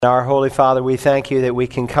Our Holy Father, we thank you that we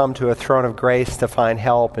can come to a throne of grace to find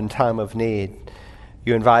help in time of need.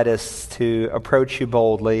 You invite us to approach you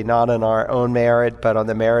boldly, not on our own merit, but on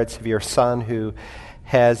the merits of your Son who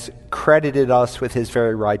has credited us with his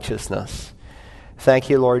very righteousness. Thank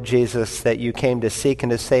you, Lord Jesus, that you came to seek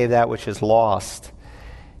and to save that which is lost,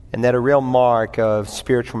 and that a real mark of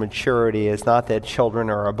spiritual maturity is not that children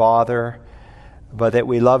are a bother, but that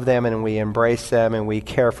we love them and we embrace them and we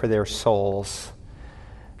care for their souls.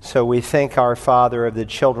 So we thank our Father of the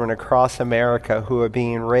children across America who are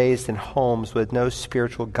being raised in homes with no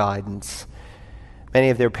spiritual guidance. Many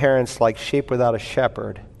of their parents like sheep without a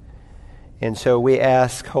shepherd. And so we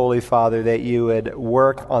ask, Holy Father, that you would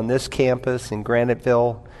work on this campus in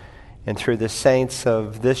Graniteville and through the saints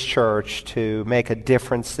of this church to make a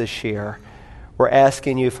difference this year. We're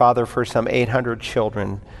asking you, Father, for some 800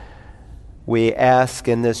 children. We ask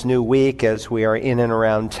in this new week as we are in and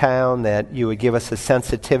around town that you would give us a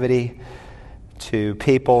sensitivity to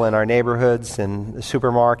people in our neighborhoods and the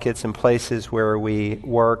supermarkets and places where we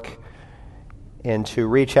work, and to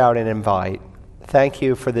reach out and invite. Thank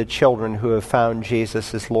you for the children who have found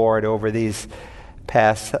Jesus as Lord over these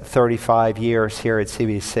past 35 years here at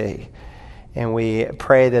CBC. And we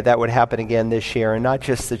pray that that would happen again this year, and not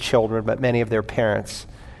just the children, but many of their parents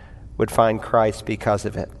would find Christ because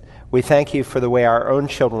of it. We thank you for the way our own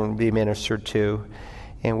children will be ministered to,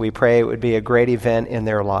 and we pray it would be a great event in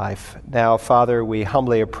their life. Now, Father, we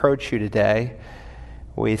humbly approach you today.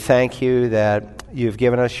 We thank you that you've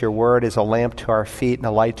given us your word as a lamp to our feet and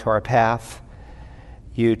a light to our path.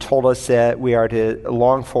 You told us that we are to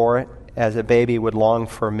long for it as a baby would long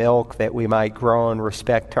for milk, that we might grow in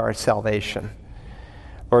respect to our salvation.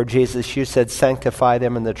 Lord Jesus, you said, sanctify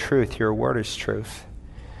them in the truth. Your word is truth.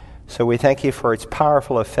 So we thank you for its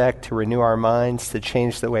powerful effect to renew our minds, to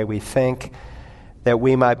change the way we think, that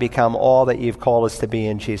we might become all that you've called us to be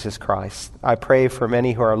in Jesus Christ. I pray for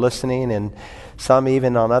many who are listening, and some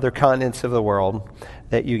even on other continents of the world,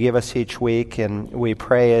 that you give us each week. And we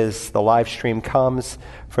pray as the live stream comes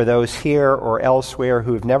for those here or elsewhere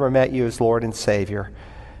who have never met you as Lord and Savior,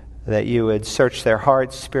 that you would search their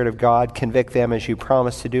hearts, Spirit of God, convict them as you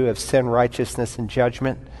promised to do of sin, righteousness, and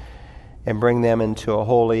judgment, and bring them into a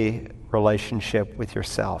holy relationship with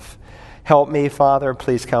yourself. Help me, Father.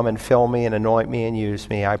 Please come and fill me and anoint me and use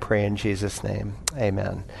me. I pray in Jesus' name.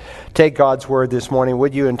 Amen. Take God's word this morning,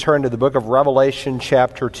 would you, and turn to the book of Revelation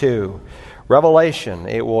chapter 2. Revelation,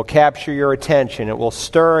 it will capture your attention. It will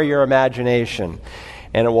stir your imagination.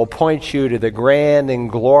 And it will point you to the grand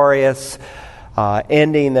and glorious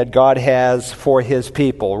ending that God has for his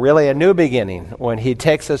people. Really a new beginning when he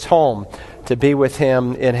takes us home to be with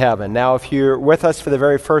him in heaven. Now, if you're with us for the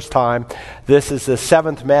very first time, this is the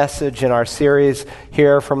 7th message in our series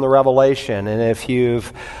here from the Revelation. And if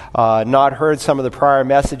you've not heard some of the prior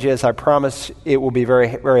messages, I promise it will be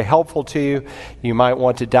very, very helpful to you. You might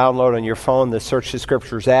want to download on your phone the Search the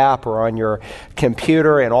Scriptures app or on your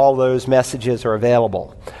computer, and all those messages are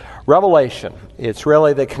available. Revelation, it's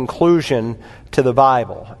really the conclusion to the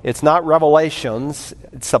Bible. It's not Revelations,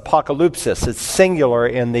 it's apocalypsis. It's singular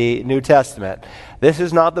in the New Testament. This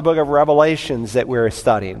is not the book of Revelations that we're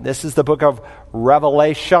studying. This is the book of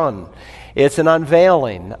Revelation. It's an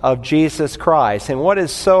unveiling of Jesus Christ. And what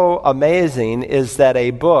is so amazing is that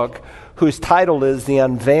a book whose title is The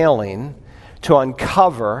Unveiling, to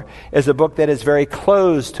uncover, is a book that is very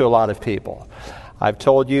close to a lot of people. I've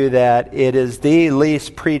told you that it is the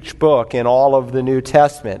least preached book in all of the New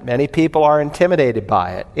Testament. Many people are intimidated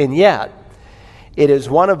by it. And yet, it is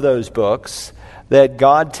one of those books that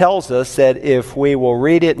God tells us that if we will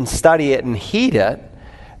read it and study it and heed it,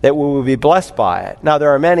 that we will be blessed by it. Now,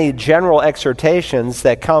 there are many general exhortations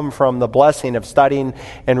that come from the blessing of studying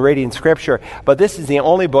and reading Scripture, but this is the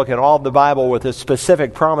only book in all of the Bible with a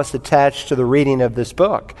specific promise attached to the reading of this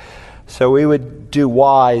book. So we would do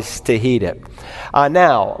wise to heed it.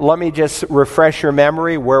 Now, let me just refresh your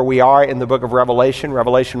memory where we are in the book of Revelation.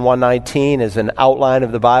 Revelation 1:19 is an outline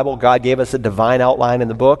of the Bible. God gave us a divine outline in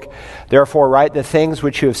the book. Therefore, write the things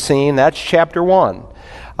which you have seen. That's chapter 1.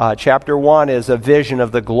 Chapter 1 is a vision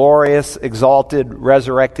of the glorious, exalted,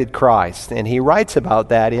 resurrected Christ. And he writes about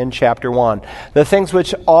that in chapter 1. The things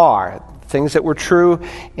which are, things that were true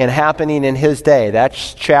and happening in his day.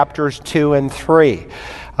 That's chapters 2 and 3.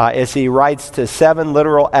 As he writes to 7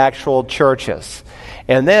 literal actual churches.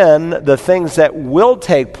 And then the things that will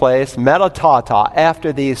take place, metatata,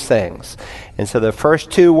 after these things. And so the first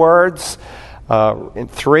 2 words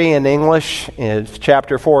 3 in English,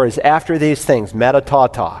 chapter 4 is after these things,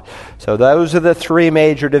 metatata. So those are the 3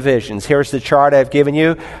 major divisions. Here's the chart I've given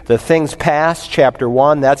you. The things past, chapter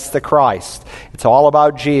 1, that's the Christ. It's all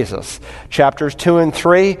about Jesus. Chapters 2 and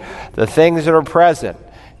 3, the things that are present.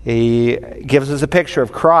 He gives us a picture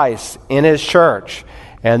of Christ in his church.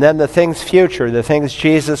 And then the things future, the things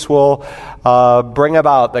Jesus will bring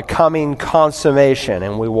about, the coming consummation.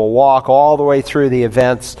 And we will walk all the way through the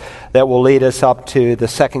events that will lead us up to the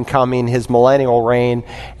second coming, his millennial reign,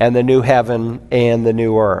 and the new heaven and the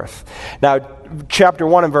new earth. Now, chapter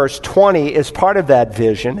 1 and verse 20 is part of that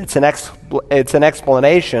vision. It's an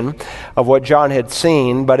explanation of what John had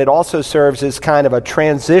seen, but it also serves as kind of a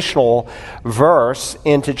transitional verse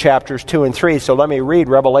into chapters 2 and 3. So let me read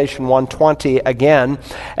Revelation 1:20 again.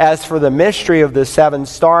 As for the mystery of the 7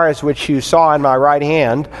 stars which you saw in my right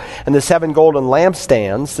hand, and the 7 golden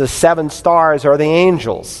lampstands, the 7 stars are the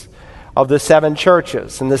angels of the 7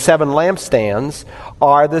 churches, and the 7 lampstands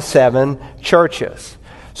are the 7 churches.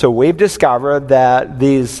 So we've discovered that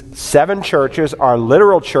these 7 churches are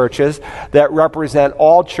literal churches that represent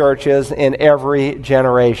all churches in every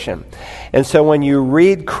generation. And so when you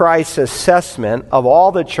read Christ's assessment of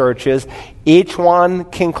all the churches, each one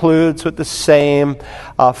concludes with the same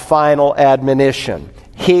final admonition.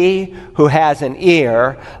 He who has an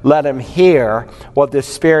ear, let him hear what the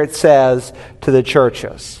Spirit says to the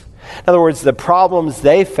churches. In other words, the problems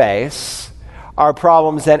they face are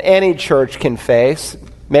problems that any church can face,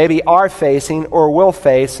 maybe are facing or will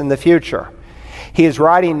face in the future. He is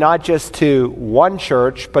writing not just to one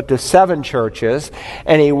church, but to 7 churches,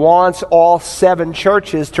 and he wants all 7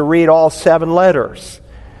 churches to read all 7 letters.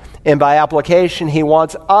 And by application, he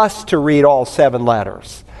wants us to read all 7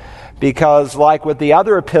 letters. Because like with the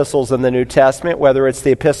other epistles in the New Testament, whether it's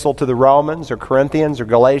the epistle to the Romans or Corinthians or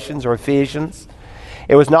Galatians or Ephesians,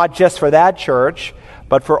 it was not just for that church,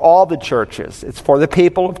 but for all the churches. It's for the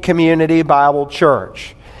people of Community Bible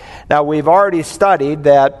Church. Now, we've already studied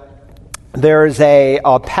that there's a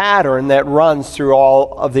pattern that runs through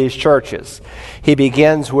all of these churches. He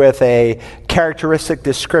begins with a characteristic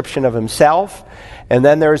description of himself, and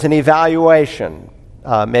then there's an evaluation.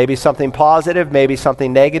 Maybe something positive, maybe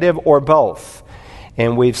something negative, or both.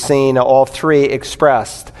 And we've seen all 3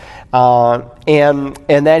 expressed. And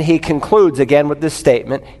then he concludes again with this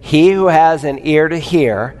statement, he who has an ear to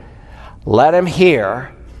hear, let him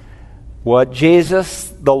hear what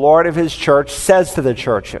Jesus, the Lord of his church, says to the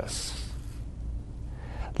churches.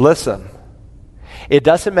 Listen, it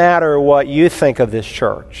doesn't matter what you think of this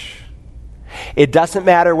church. It doesn't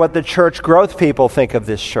matter what the church growth people think of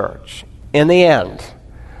this church. In the end,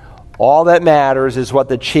 all that matters is what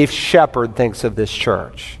the chief shepherd thinks of this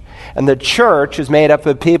church. And the church is made up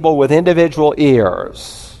of people with individual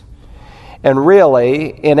ears. And really,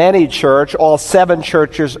 in any church, all 7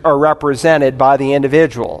 churches are represented by the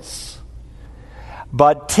individuals.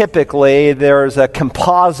 But typically, there's a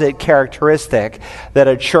composite characteristic that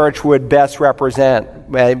a church would best represent.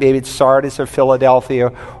 Maybe it's Sardis or Philadelphia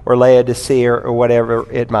or Laodicea or whatever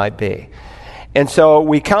it might be. And so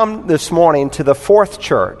we come this morning to the 4th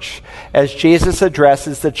church as Jesus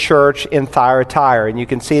addresses the church in Thyatira. And you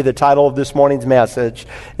can see the title of this morning's message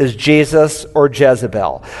is Jesus or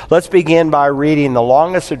Jezebel. Let's begin by reading the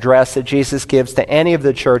longest address that Jesus gives to any of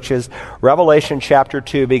the churches, Revelation chapter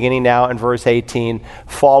 2, beginning now in verse 18.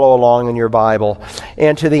 Follow along in your Bible.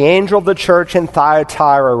 And to the angel of the church in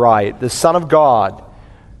Thyatira write, the Son of God,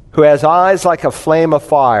 who has eyes like a flame of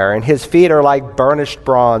fire, and his feet are like burnished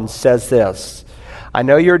bronze, says this, I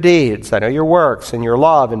know your deeds, I know your works, and your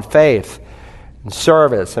love and faith, and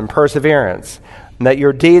service and perseverance, and that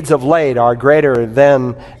your deeds of late are greater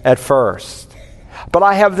than at first. But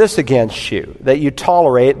I have this against you, that you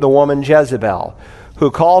tolerate the woman Jezebel, who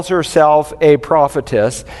calls herself a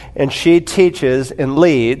prophetess, and she teaches and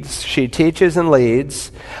leads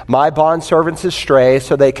my bondservants astray,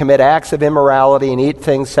 so they commit acts of immorality and eat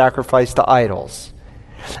things sacrificed to idols.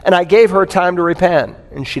 And I gave her time to repent,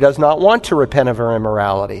 and she does not want to repent of her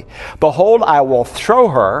immorality. Behold, I will throw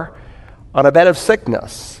her on a bed of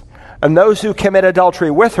sickness, and those who commit adultery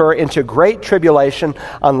with her into great tribulation,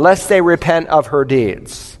 unless they repent of her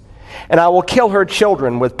deeds. And I will kill her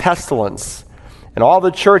children with pestilence. And all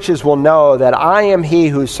the churches will know that I am he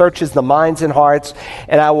who searches the minds and hearts,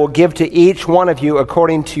 and I will give to each one of you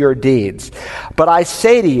according to your deeds. But I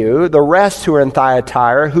say to you, the rest who are in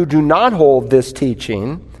Thyatira, who do not hold this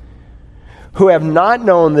teaching, who have not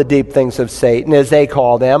known the deep things of Satan, as they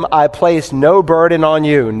call them, I place no burden on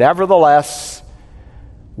you. Nevertheless,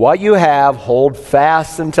 what you have, hold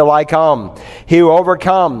fast until I come. He who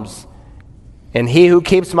overcomes, and he who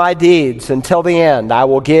keeps my deeds until the end, I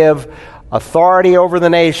will give authority over the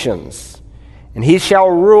nations. And he shall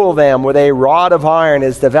rule them with a rod of iron,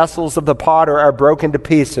 as the vessels of the potter are broken to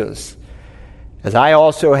pieces, as I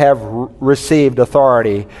also have received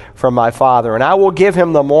authority from my Father. And I will give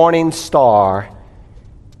him the morning star.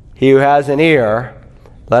 He who has an ear,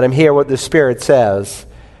 let him hear what the Spirit says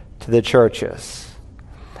to the churches.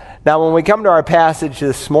 Now, when we come to our passage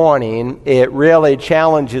this morning, it really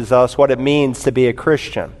challenges us what it means to be a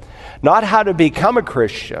Christian. Not how to become a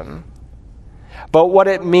Christian, but what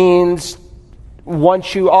it means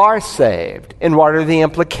once you are saved, and what are the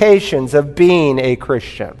implications of being a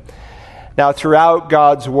Christian. Now, throughout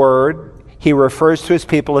God's Word, he refers to his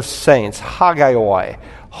people as saints, hagioi,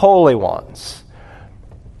 holy ones.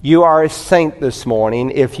 You are a saint this morning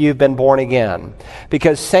if you've been born again,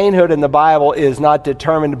 because sainthood in the Bible is not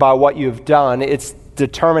determined by what you've done, it's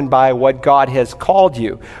determined by what God has called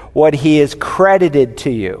you, what he has credited to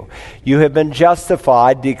you. You have been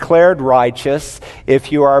justified, declared righteous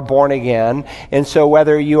if you are born again. And so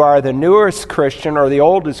whether you are the newest Christian or the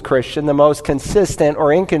oldest Christian, the most consistent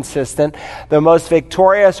or inconsistent, the most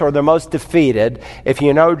victorious or the most defeated, if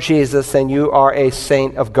you know Jesus, then you are a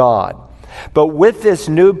saint of God. But with this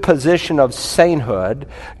new position of sainthood,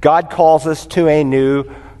 God calls us to a new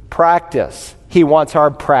practice. He wants our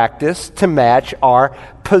practice to match our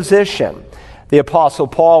position. The Apostle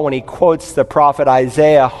Paul, when he quotes the prophet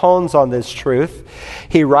Isaiah, hones on this truth.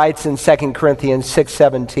 He writes in 2 Corinthians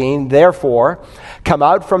 6:17, "Therefore, come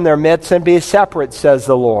out from their midst and be separate, says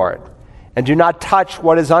the Lord, and do not touch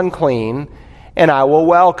what is unclean, and I will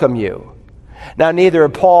welcome you." Now, neither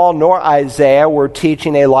Paul nor Isaiah were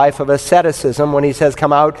teaching a life of asceticism when he says,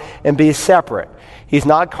 come out and be separate. He's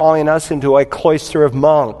not calling us into a cloister of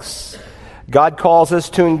monks. God calls us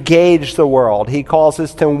to engage the world. He calls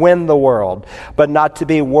us to win the world, but not to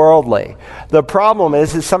be worldly. The problem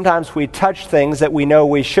is sometimes we touch things that we know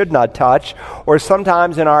we should not touch, or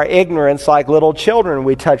sometimes in our ignorance, like little children,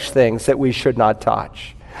 we touch things that we should not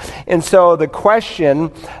touch. And so the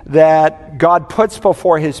question that God puts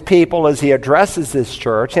before his people as he addresses this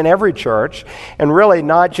church, and every church, and really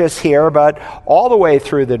not just here, but all the way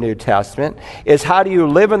through the New Testament, is how do you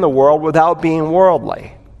live in the world without being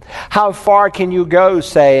worldly? How far can you go,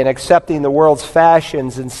 say, in accepting the world's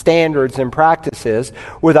fashions and standards and practices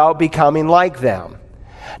without becoming like them?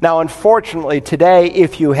 Now, unfortunately, today,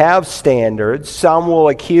 if you have standards, some will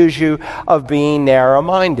accuse you of being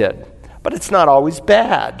narrow-minded. But it's not always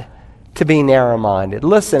bad to be narrow-minded.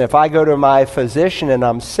 Listen, if I go to my physician and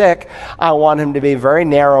I'm sick, I want him to be very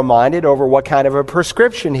narrow-minded over what kind of a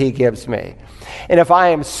prescription he gives me. And if I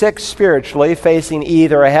am sick spiritually, facing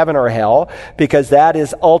either a heaven or hell, because that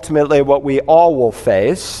is ultimately what we all will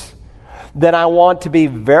face, then I want to be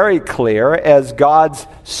very clear as God's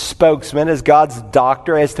spokesman, as God's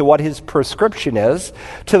doctor, as to what his prescription is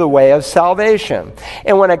to the way of salvation.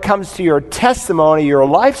 And when it comes to your testimony, your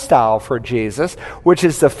lifestyle for Jesus, which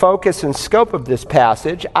is the focus and scope of this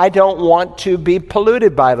passage, I don't want to be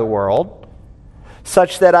polluted by the world,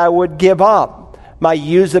 such that I would give up my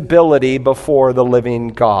usability before the living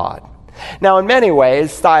God. Now, in many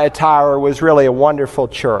ways, Thyatira was really a wonderful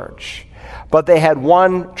church. But they had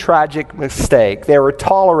one tragic mistake. They were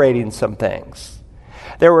tolerating some things.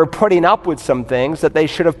 They were putting up with some things that they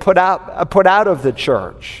should have put out of the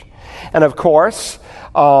church. And of course,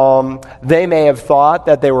 they may have thought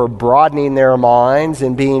that they were broadening their minds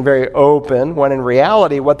and being very open, when in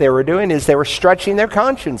reality what they were doing is they were stretching their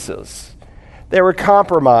consciences. They were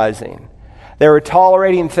compromising. They were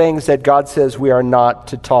tolerating things that God says we are not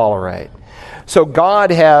to tolerate. So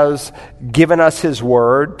God has given us his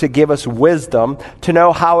word to give us wisdom to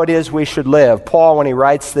know how it is we should live. Paul, when he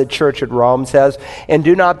writes to the church at Rome, says, "And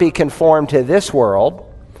do not be conformed to this world,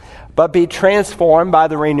 but be transformed by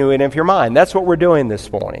the renewing of your mind." That's what we're doing this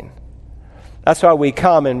morning. That's why we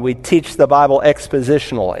come and we teach the Bible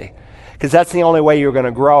expositionally, because that's the only way you're going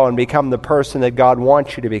to grow and become the person that God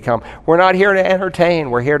wants you to become. We're not here to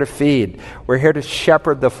entertain. We're here to feed. We're here to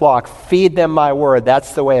shepherd the flock. Feed them my word.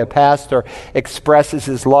 That's the way a pastor expresses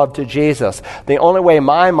his love to Jesus. The only way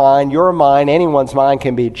my mind, your mind, anyone's mind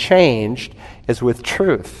can be changed is with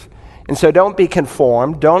truth. And so don't be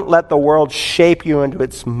conformed. Don't let the world shape you into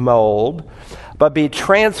its mold, but be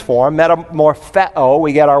transformed. Metamorpheo,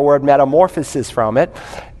 we get our word metamorphosis from it.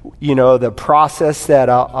 You know, the process that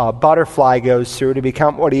a butterfly goes through to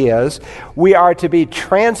become what he is. We are to be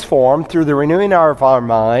transformed through the renewing of our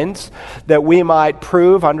minds, that we might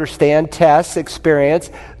prove, understand, test, experience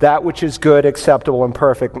that which is good, acceptable, and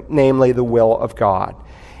perfect, namely the will of God.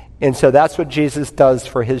 And so that's what Jesus does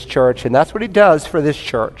for his church, and that's what he does for this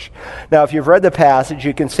church. Now, if you've read the passage,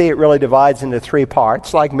 you can see it really divides into three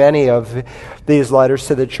parts, like many of these letters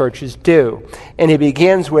to the churches do. And he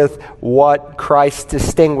begins with what Christ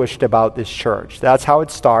distinguished about this church. That's how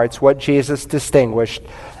it starts, what Jesus distinguished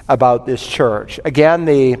about this church. Again,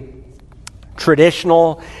 the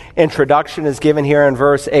traditional introduction is given here in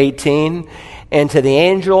verse 18. And to the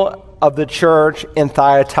angel of the church in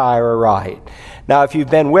Thyatira write. Now, if you've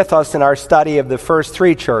been with us in our study of the first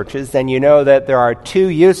three churches, then you know that there are two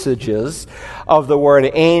usages of the word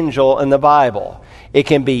angel in the Bible. It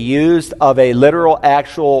can be used of a literal,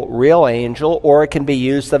 actual, real angel, or it can be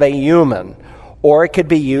used of a human, or it could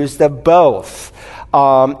be used of both.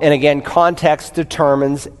 And again, context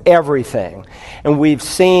determines everything. And we've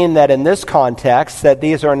seen that in this context that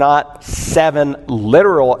these are not 7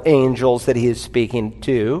 literal angels that he is speaking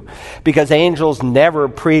to, because angels never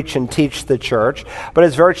preach and teach the church. But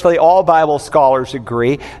as virtually all Bible scholars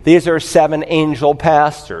agree, these are 7 angel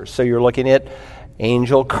pastors. So you're looking at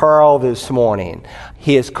Angel Carl this morning.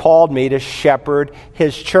 He has called me to shepherd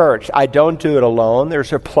his church. I don't do it alone.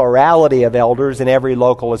 There's a plurality of elders in every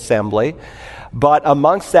local assembly. But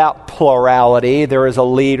amongst that plurality, there is a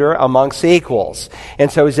leader amongst equals. And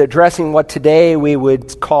so he's addressing what today we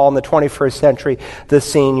would call in the 21st century the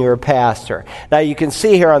senior pastor. Now you can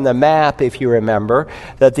see here on the map, if you remember,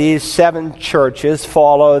 that these 7 churches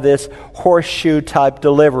follow this horseshoe-type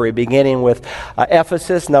delivery, beginning with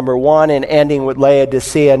Ephesus, number 1, and ending with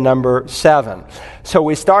Laodicea, number 7. So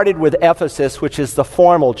we started with Ephesus, which is the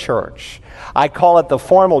formal church. I call it the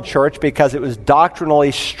formal church because it was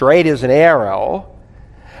doctrinally straight as an arrow,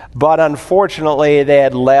 but unfortunately they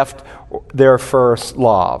had left their first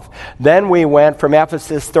love. Then we went from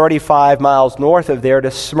Ephesus 35 miles north of there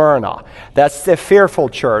to Smyrna. That's the fearful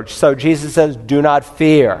church. So Jesus says, do not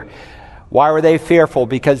fear. Why were they fearful?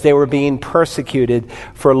 Because they were being persecuted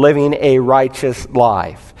for living a righteous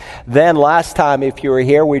life. Then last time, if you were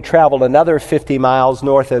here, we traveled another 50 miles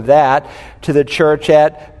north of that to the church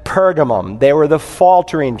at Pergamum. They were the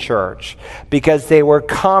faltering church because they were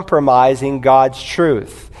compromising God's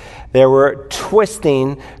truth. They were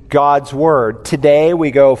twisting God's word. Today we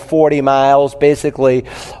go 40 miles, basically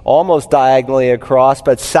almost diagonally across,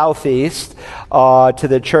 but southeast to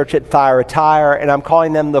the church at Thyatira, and I'm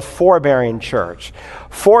calling them the forbearing church.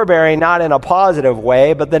 Forbearing not in a positive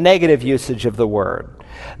way, but the negative usage of the word.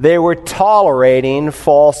 They were tolerating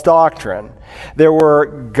false doctrine. There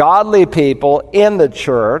were godly people in the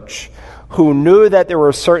church who knew that there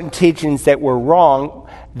were certain teachings that were wrong.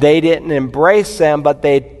 They didn't embrace them, but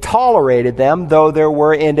they tolerated them, though there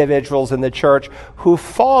were individuals in the church who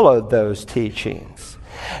followed those teachings.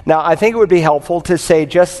 Now, I think it would be helpful to say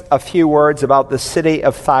just a few words about the city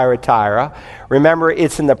of Thyatira. Remember,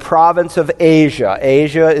 it's in the province of Asia.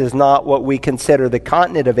 Asia is not what we consider the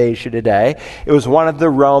continent of Asia today. It was one of the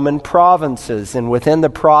Roman provinces, and within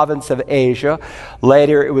the province of Asia,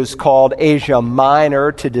 later it was called Asia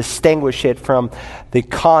Minor to distinguish it from the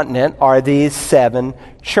continent, are these 7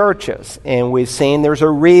 churches. And we've seen there's a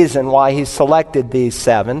reason why he selected these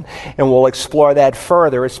 7, and we'll explore that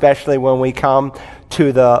further, especially when we come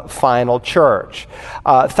to the final church.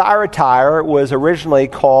 Thyatira was originally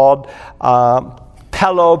called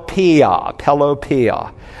Pelopeia.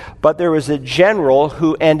 But there was a general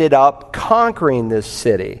who ended up conquering this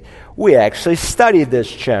city. We actually studied this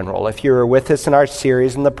general, if you were with us in our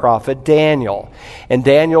series in the prophet Daniel. In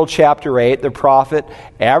Daniel chapter 8, the prophet,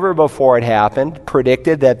 ever before it happened,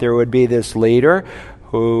 predicted that there would be this leader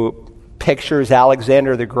who pictures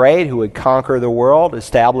Alexander the Great, who would conquer the world,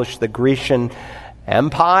 establish the Grecian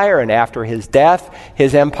Empire, and after his death,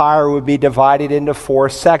 his empire would be divided into 4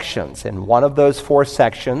 sections. And one of those 4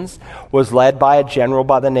 sections was led by a general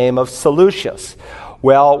by the name of Seleucus.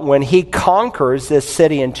 Well, when he conquers this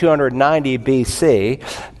city in 290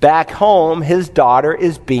 BC, back home, his daughter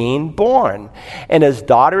is being born. And his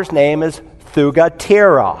daughter's name is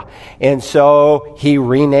Thugatira. And so he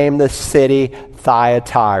renamed the city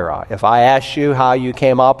Thyatira. If I asked you how you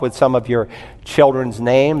came up with some of your children's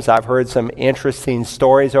names, I've heard some interesting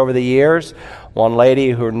stories over the years. One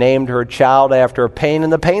lady who named her child after a paint in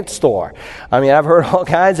the paint store. I mean, I've heard all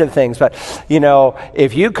kinds of things. But,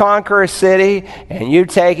 if you conquer a city and you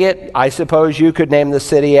take it, I suppose you could name the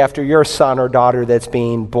city after your son or daughter that's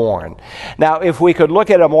being born. Now, if we could look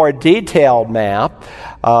at a more detailed map,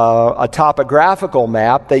 a topographical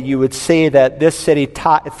map, that you would see that this city,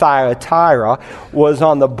 Thyatira, was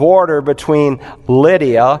on the border between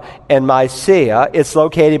Lydia and Mysia. It's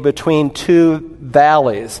located between two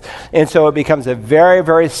valleys. And so it becomes a very,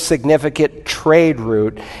 very significant trade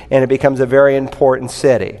route, and it becomes a very important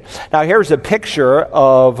city. Now here's a picture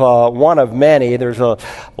of one of many. There's a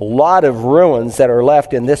lot of ruins that are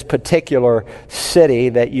left in this particular city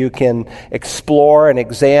that you can explore and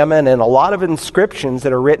examine, and a lot of inscriptions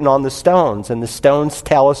that are written on the stones, and the stones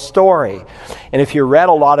tell a story. And if you read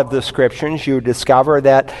a lot of the inscriptions, you would discover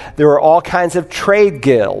that there are all kinds of trade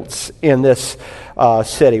guilds in this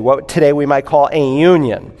city, what today we might call a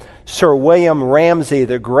union. Sir William Ramsay,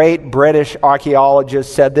 the great British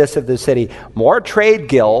archaeologist, said this of the city: more trade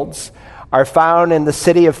guilds are found in the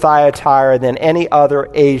city of Thyatira than any other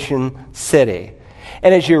Asian city.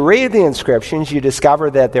 And as you read the inscriptions, you discover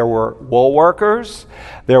that there were wool workers,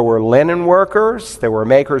 there were linen workers, there were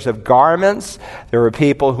makers of garments, there were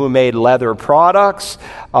people who made leather products,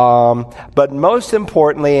 but most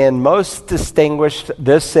importantly and most distinguished,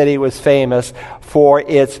 this city was famous for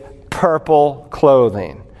its purple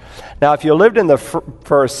clothing. Now, if you lived in the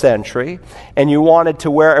first century and you wanted to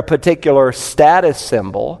wear a particular status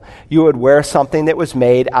symbol, you would wear something that was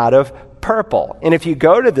made out of purple. And if you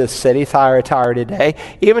go to this city, Thyatira, today,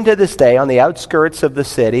 even to this day, on the outskirts of the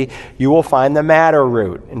city, you will find the madder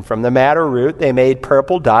root. And from the madder root, they made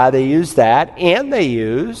purple dye. They used that, and they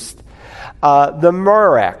used the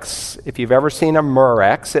murex. If you've ever seen a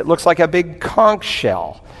murex, it looks like a big conch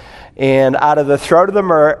shell. And out of the throat of the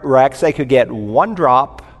murex, they could get one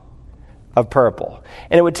drop of purple.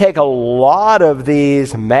 And it would take a lot of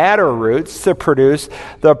these madder roots to produce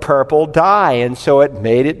the purple dye. And so it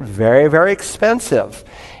made it very, very expensive.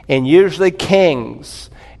 And usually kings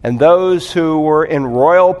and those who were in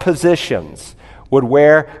royal positions would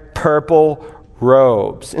wear purple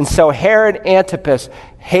robes. And so Herod Antipas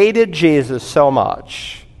hated Jesus so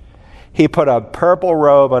much, he put a purple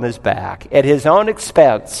robe on his back at his own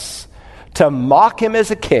expense to mock him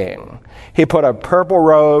as a king. He put a purple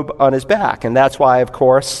robe on his back. And that's why, of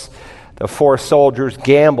course, the four soldiers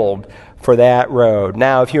gambled for that road.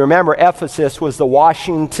 Now, if you remember, Ephesus was the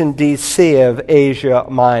Washington, D.C. of Asia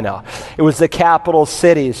Minor. It was the capital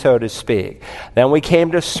city, so to speak. Then we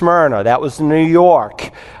came to Smyrna. That was New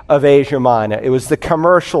York of Asia Minor. It was the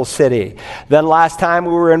commercial city. Then last time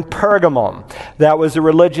we were in Pergamum. That was a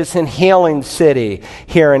religious and healing city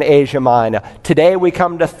here in Asia Minor. Today we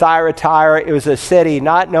come to Thyatira. It was a city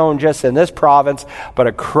not known just in this province, but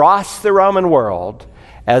across the Roman world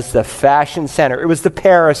as the fashion center. It was the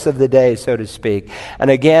Paris of the day, so to speak.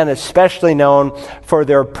 And again, especially known for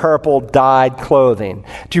their purple dyed clothing.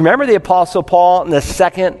 Do you remember the Apostle Paul in the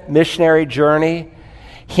second missionary journey?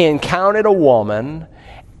 He encountered a woman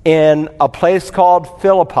in a place called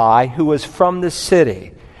Philippi who was from the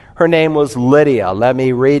city. Her name was Lydia. Let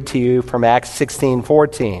me read to you from Acts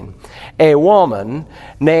 16:14. A woman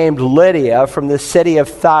named Lydia from the city of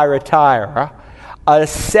Thyatira, a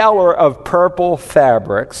seller of purple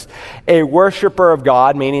fabrics, a worshiper of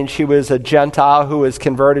God, meaning she was a Gentile who was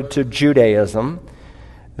converted to Judaism.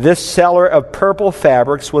 This seller of purple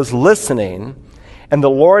fabrics was listening, and the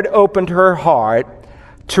Lord opened her heart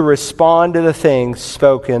to respond to the things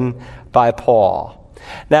spoken by Paul.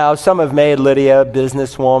 Now, some have made Lydia a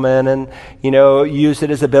businesswoman and, use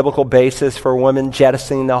it as a biblical basis for women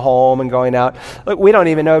jettisoning the home and going out. Look, we don't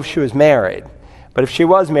even know if she was married. But if she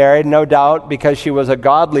was married, no doubt because she was a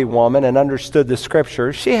godly woman and understood the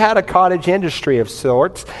scriptures, she had a cottage industry of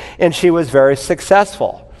sorts, and she was very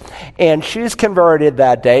successful. And she's converted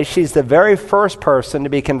that day. She's the very first person to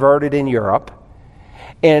be converted in Europe.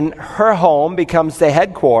 And her home becomes the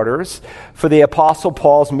headquarters for the Apostle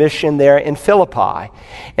Paul's mission there in Philippi.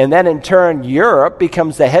 And then in turn, Europe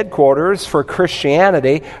becomes the headquarters for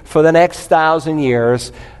Christianity for the next 1,000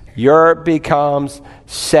 years. Europe becomes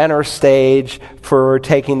center stage for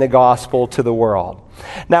taking the gospel to the world.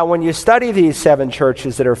 Now, when you study these 7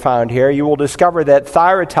 churches that are found here, you will discover that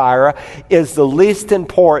Thyatira is the least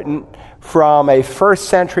important from a first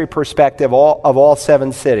century perspective of all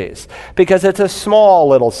 7 cities, because it's a small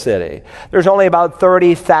little city. There's only about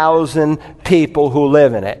 30,000 people who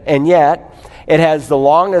live in it, and yet it has the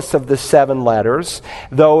longest of the 7 letters,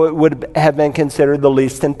 though it would have been considered the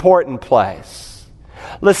least important place.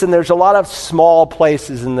 Listen, there's a lot of small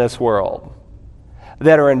places in this world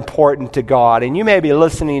that are important to God. And you may be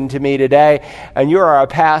listening to me today, and you are a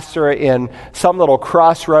pastor in some little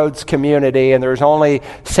crossroads community, and there's only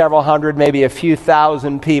several hundred, maybe a few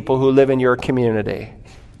thousand people who live in your community.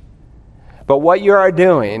 But what you are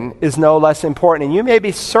doing is no less important. And you may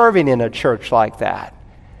be serving in a church like that.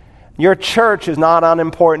 Your church is not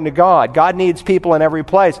unimportant to God. God needs people in every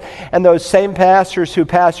place. And those same pastors who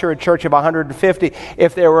pastor a church of 150,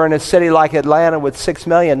 if they were in a city like Atlanta with 6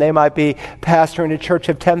 million, they might be pastoring a church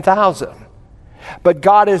of 10,000. But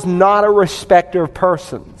God is not a respecter of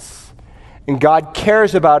persons. And God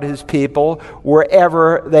cares about his people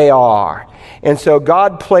wherever they are. And so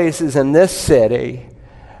God places in this city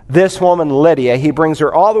this woman, Lydia. He brings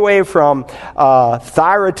her all the way from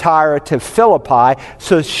Thyatira to Philippi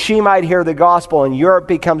so she might hear the gospel, and Europe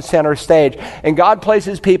becomes center stage. And God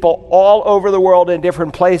places people all over the world in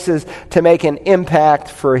different places to make an impact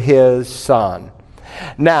for his son.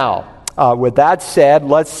 Now, with that said,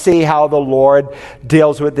 let's see how the Lord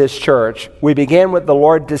deals with this church. We begin with the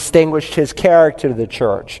Lord distinguished his character to the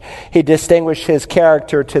church. He distinguished his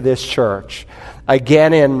character to this church.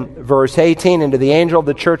 Again in verse 18, and to the angel of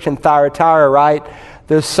the church in Thyatira write,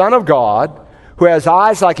 the Son of God, who has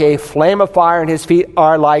eyes like a flame of fire and his feet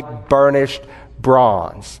are like burnished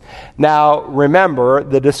bronze. Now, remember,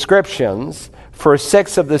 the descriptions for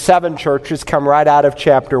 6 of the 7 churches come right out of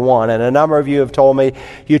chapter 1. And a number of you have told me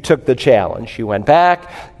you took the challenge. You went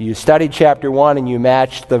back, you studied chapter 1, and you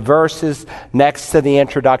matched the verses next to the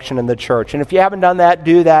introduction in the church. And if you haven't done that,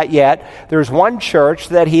 do that yet. There's one church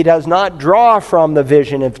that he does not draw from the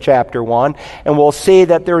vision of chapter 1, and we'll see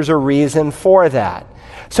that there's a reason for that.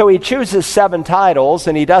 So he chooses 7 titles,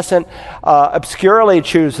 and he doesn't obscurely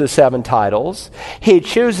choose the 7 titles. He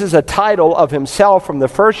chooses a title of himself from the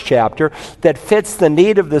first chapter that fits the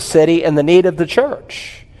need of the city and the need of the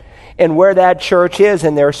church, and where that church is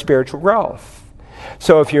in their spiritual growth.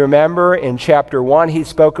 So if you remember, in chapter 1, he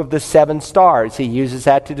spoke of the 7 stars. He uses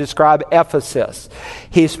that to describe Ephesus.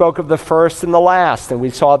 He spoke of the first and the last, and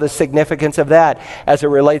we saw the significance of that as it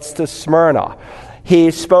relates to Smyrna.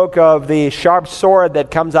 He spoke of the sharp sword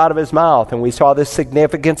that comes out of his mouth, and we saw the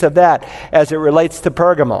significance of that as it relates to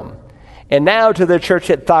Pergamum. And now to the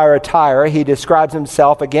church at Thyatira, he describes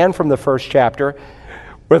himself again from the first chapter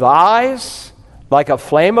with eyes like a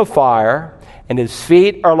flame of fire, and his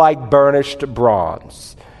feet are like burnished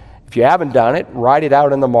bronze. If you haven't done it, write it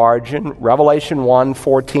out in the margin, Revelation 1,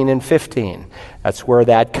 14 and 15. That's where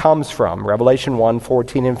that comes from, Revelation 1,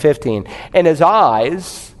 14 and 15. And his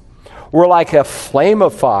eyes were like a flame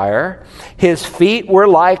of fire. His feet were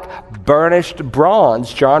like burnished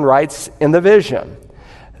bronze, John writes in the vision.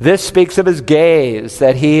 This speaks of his gaze,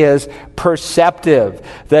 that he is perceptive,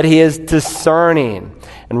 that he is discerning.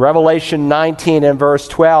 In Revelation 19 and verse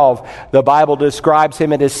 12, the Bible describes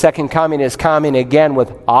him at his second coming as coming again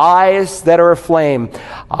with eyes that are aflame,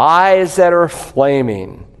 eyes that are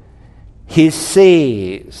flaming. He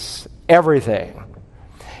sees everything.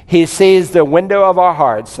 He sees the window of our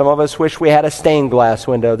hearts. Some of us wish we had a stained glass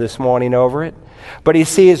window this morning over it. But he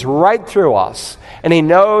sees right through us. And he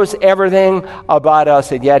knows everything about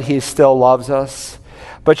us, and yet he still loves us.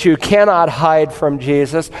 But you cannot hide from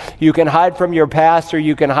Jesus. You can hide from your pastor.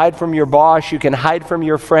 You can hide from your boss. You can hide from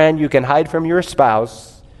your friend. You can hide from your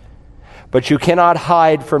spouse. But you cannot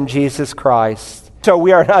hide from Jesus Christ. So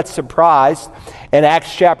we are not surprised in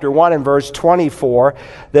Acts chapter 1 and verse 24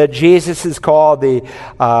 that Jesus is called the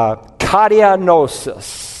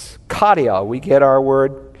cardianosis. Cardia, we get our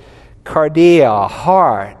word cardia,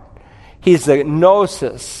 heart. He's the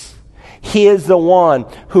gnosis. He is the one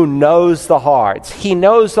who knows the hearts. He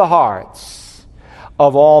knows the hearts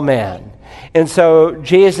of all men. And so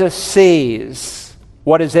Jesus sees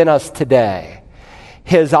what is in us today.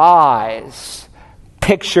 His eyes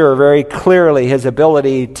picture very clearly his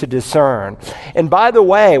ability to discern. And by the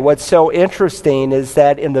way, what's so interesting is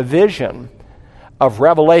that in the vision of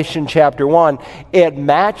Revelation chapter 1, it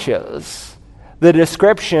matches the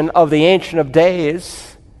description of the Ancient of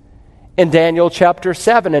Days in Daniel chapter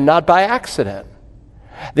 7, and not by accident.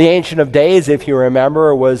 The Ancient of Days, if you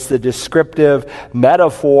remember, was the descriptive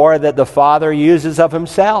metaphor that the Father uses of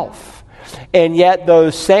himself. And yet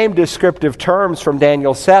those same descriptive terms from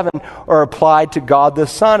Daniel 7 are applied to God the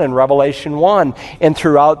Son in Revelation 1 and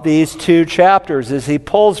throughout these 2 chapters as he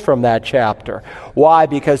pulls from that chapter. Why?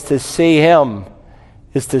 Because to see him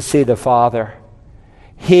is to see the Father.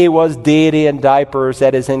 He was deity in diapers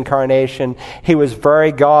at his incarnation. He was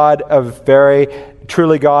very God of very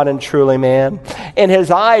truly God and truly man. And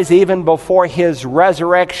his eyes, even before his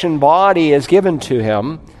resurrection body is given to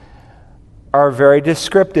him, are very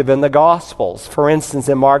descriptive in the Gospels. For instance,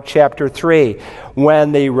 in Mark chapter 3,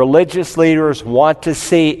 when the religious leaders want to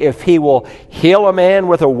see if he will heal a man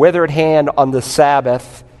with a withered hand on the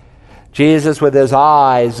Sabbath, Jesus with his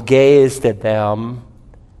eyes gazed at them,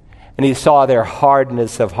 and he saw their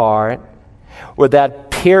hardness of heart. With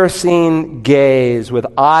that piercing gaze, with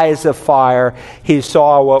eyes of fire, he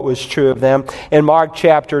saw what was true of them. In Mark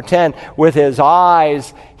chapter 10, with his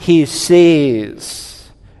eyes, he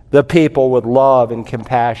sees the people with love and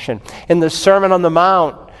compassion. In the Sermon on the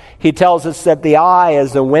Mount, he tells us that the eye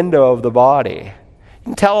is the window of the body. You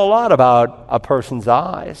can tell a lot about a person's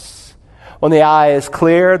eyes. When the eye is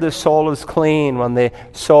clear, the soul is clean. When the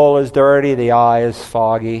soul is dirty, the eye is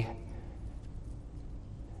foggy.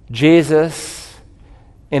 Jesus,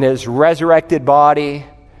 in his resurrected body,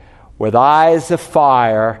 with eyes of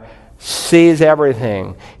fire, sees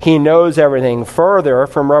everything. He knows everything. Further,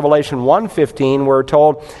 from Revelation 1:15, we're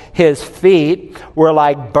told his feet were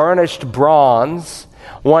like burnished bronze,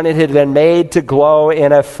 when it had been made to glow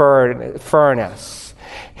in a furnace.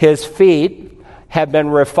 His feet have been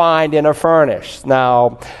refined in a furnace.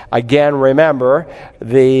 Now, again, remember,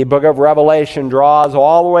 the book of Revelation draws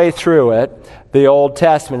all the way through it, the Old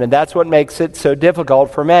Testament, and that's what makes it so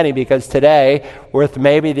difficult for many, because today, with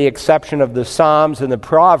maybe the exception of the Psalms and the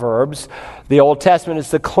Proverbs, the Old Testament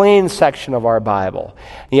is the clean section of our Bible.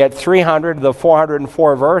 And yet 300 of the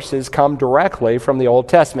 404 verses come directly from the Old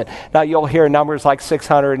Testament. Now, you'll hear numbers like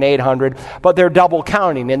 600 and 800, but they're double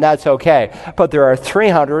counting, and that's okay. But there are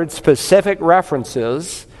 300 specific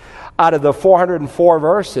references out of the 404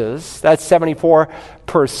 verses. That's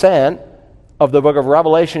 74% of the book of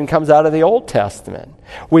Revelation comes out of the Old Testament.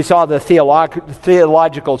 We saw the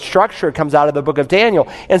theological structure comes out of the book of Daniel,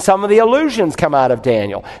 and some of the allusions come out of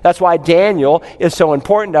Daniel. That's why Daniel is so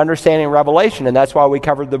important to understanding Revelation, and that's why we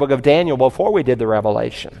covered the book of Daniel before we did the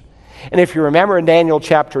Revelation. And if you remember in Daniel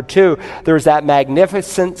chapter 2, there's that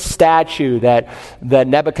magnificent statue that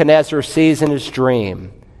Nebuchadnezzar sees in his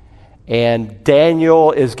dream. And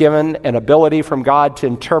Daniel is given an ability from God to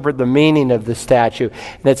interpret the meaning of the statue.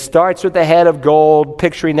 And it starts with the head of gold,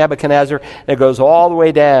 picturing Nebuchadnezzar, and it goes all the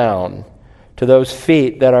way down to those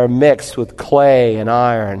feet that are mixed with clay and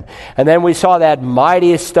iron. And then we saw that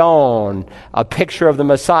mighty stone, a picture of the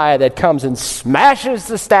Messiah that comes and smashes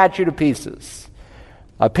the statue to pieces.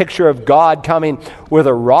 A picture of God coming with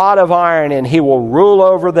a rod of iron, and he will rule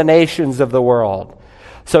over the nations of the world.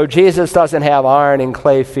 So Jesus doesn't have iron and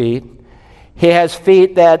clay feet. He has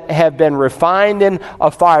feet that have been refined in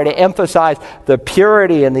a fire to emphasize the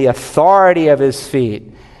purity and the authority of his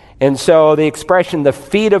feet. And so the expression, the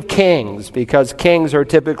feet of kings, because kings are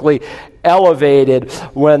typically elevated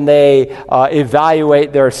when they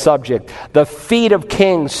evaluate their subject. The feet of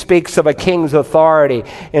kings speaks of a king's authority.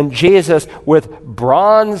 And Jesus, with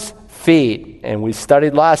bronze feet, and we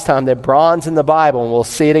studied last time that bronze in the Bible, and we'll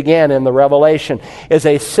see it again in the Revelation, is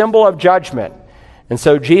a symbol of judgment. And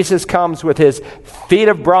so Jesus comes with his feet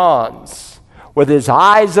of bronze, with his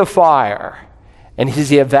eyes of fire, and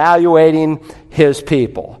he's evaluating his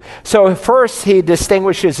people. So first, he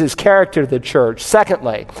distinguishes his character of the church.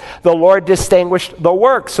 Secondly, the Lord distinguished the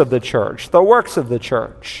works of the church,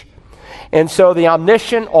 And so the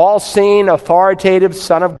omniscient, all-seeing, authoritative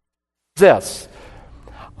Son of God is this: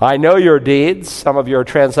 I know your deeds. Some of your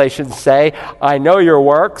translations say, I know your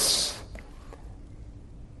works,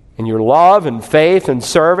 and your love and faith and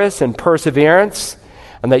service and perseverance,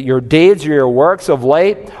 and that your deeds or your works of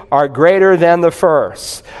late are greater than the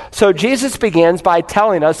first. So Jesus begins by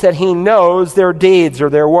telling us that he knows their deeds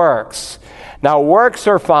or their works. Now, works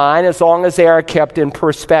are fine as long as they are kept in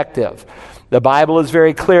perspective. The Bible is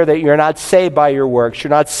very clear that you're not saved by your works. You're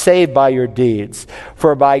not saved by your deeds.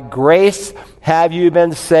 For by grace have you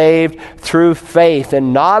been saved through faith,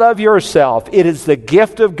 and not of yourself. It is the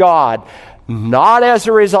gift of God, not as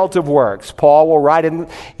a result of works. Paul will write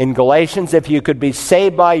in Galatians, if you could be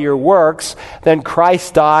saved by your works, then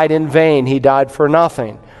Christ died in vain. He died for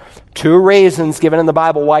nothing. 2 reasons given in the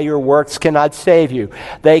Bible why your works cannot save you.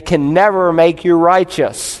 They can never make you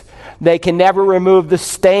righteous. They can never remove the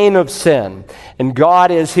stain of sin. And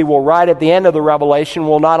God, as he will write at the end of the Revelation,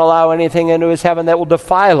 will not allow anything into his heaven that will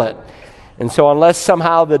defile it. And so unless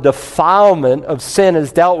somehow the defilement of sin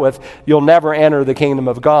is dealt with, you'll never enter the kingdom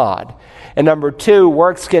of God. And number 2,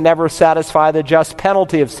 works can never satisfy the just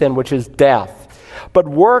penalty of sin, which is death. But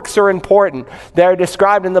works are important. They're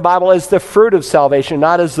described in the Bible as the fruit of salvation,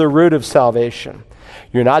 not as the root of salvation.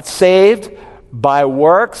 You're not saved by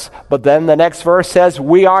works, but then the next verse says,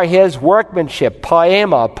 we are his workmanship,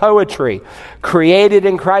 poema, poetry, created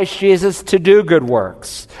in Christ Jesus to do good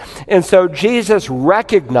works. And so Jesus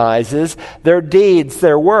recognizes their deeds,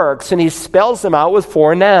 their works, and he spells them out with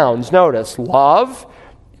 4 nouns. Notice, love,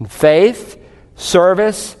 and faith,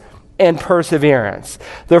 service, and perseverance.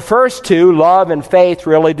 The first 2, love and faith,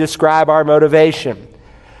 really describe our motivation.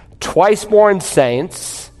 Twice-born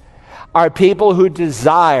saints are people who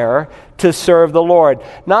desire to serve the Lord.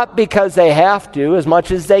 Not because they have to as much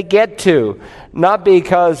as they get to. Not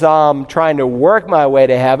because I'm trying to work my way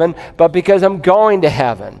to heaven, but because I'm going to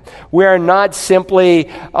heaven. We are not simply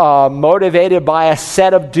motivated by a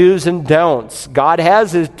set of do's and don'ts. God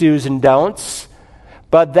has his do's and don'ts,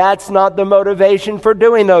 but that's not the motivation for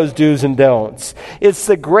doing those do's and don'ts. It's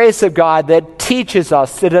the grace of God that teaches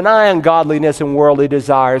us to deny ungodliness and worldly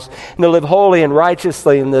desires and to live holy and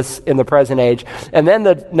righteously in the present age. And then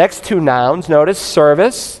the next two nouns, notice,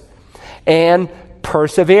 service and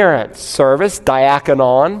perseverance. Service,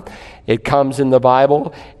 diakonon, it comes in the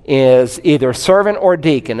Bible, is either servant or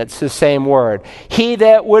deacon. It's the same word. He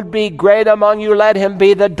that would be great among you, let him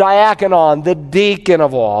be the diakonon, the deacon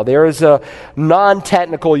of all. There is a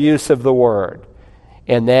non-technical use of the word.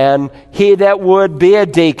 And then he that would be a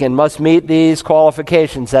deacon must meet these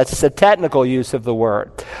qualifications. That's the technical use of the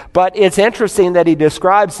word. But it's interesting that he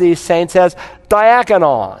describes these saints as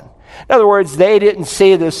diakonon. In other words, they didn't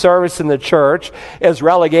see the service in the church as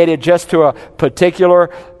relegated just to a particular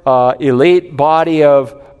elite body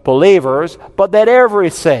of believers, but that every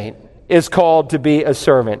saint is called to be a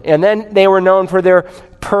servant. And then they were known for their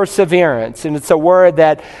perseverance, and it's a word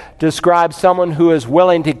that describes someone who is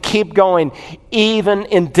willing to keep going even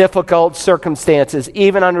in difficult circumstances,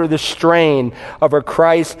 even under the strain of a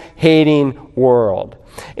Christ-hating world.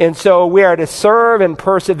 And so we are to serve and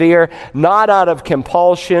persevere, not out of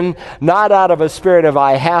compulsion, not out of a spirit of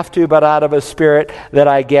I have to, but out of a spirit that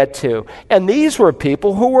I get to. And these were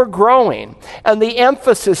people who were growing. And the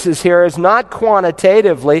emphasis is here is not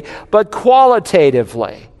quantitatively, but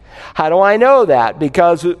qualitatively. How do I know that?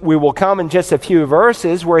 Because we will come in just a few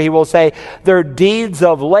verses where he will say, their deeds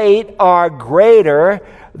of late are greater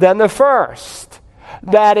than the first.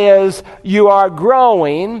 That is, you are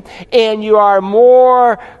growing and you are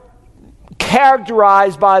more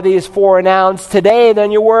characterized by these four nouns today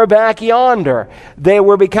than you were back yonder. They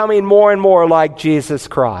were becoming more and more like Jesus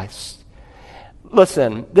Christ.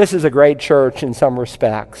 Listen, this is a great church in some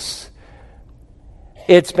respects.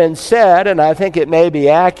 It's been said, and I think it may be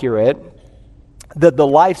accurate, that the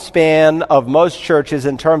lifespan of most churches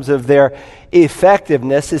in terms of their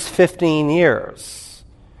effectiveness is 15 years.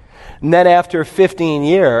 And then after 15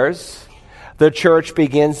 years, the church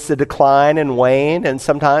begins to decline and wane, and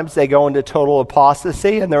sometimes they go into total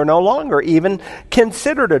apostasy, and they're no longer even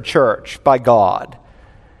considered a church by God.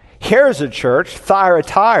 Here's a church,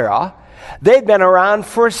 Thyatira. They'd been around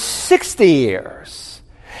for 60 years.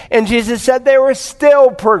 And Jesus said they were still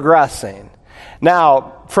progressing.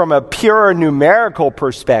 Now, from a pure numerical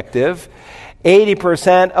perspective,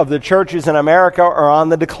 80% of the churches in America are on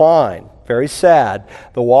the decline. Very sad.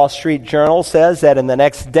 The Wall Street Journal says that in the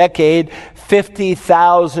next decade,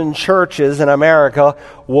 50,000 churches in America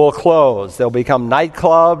will close. They'll become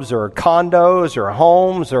nightclubs or condos or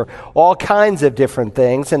homes or all kinds of different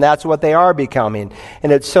things, and that's what they are becoming.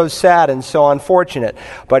 And it's so sad and so unfortunate.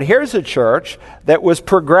 But here's a church that was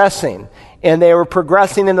progressing, and they were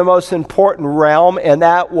progressing in the most important realm, and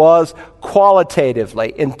that was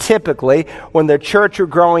qualitatively. And typically, when the church are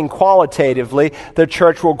growing qualitatively, the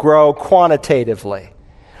church will grow quantitatively.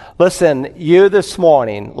 Listen, you this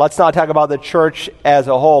morning, let's not talk about the church as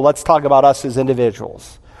a whole. Let's talk about us as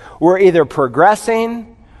individuals. We're either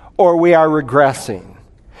progressing or we are regressing.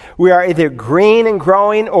 We are either green and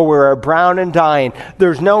growing or we are brown and dying.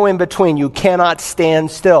 There's no in between. You cannot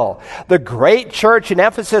stand still. The great church in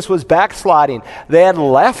Ephesus was backsliding. They had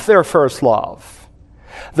left their first love.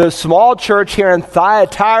 The small church here in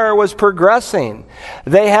Thyatira was progressing.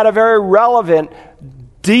 They had a very relevant,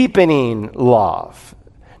 deepening love.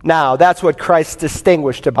 Now, that's what Christ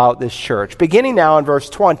distinguished about this church. Beginning now in verse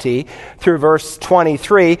 20 through verse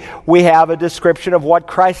 23, we have a description of what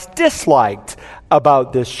Christ disliked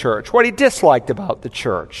about this church, what he disliked about the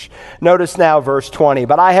church. Notice now verse 20,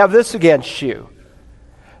 but I have this against you,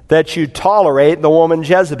 that you tolerate the woman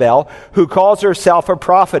Jezebel, who calls herself a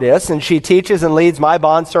prophetess, and she teaches and leads my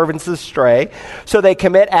bondservants astray, so they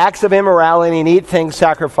commit acts of immorality and eat things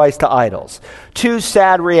sacrificed to idols. Two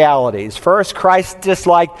sad realities. First, Christ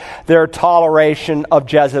disliked their toleration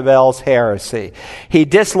of Jezebel's heresy. He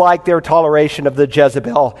disliked their toleration of the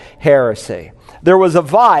Jezebel heresy. There was a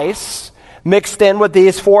vice mixed in with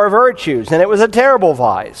these four virtues, and it was a terrible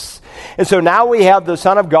vice. And so now we have the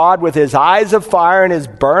Son of God with his eyes of fire and his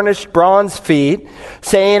burnished bronze feet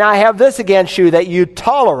saying, I have this against you, that you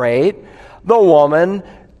tolerate the woman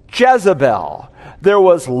Jezebel. There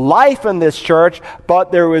was life in this church,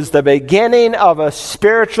 but there was the beginning of a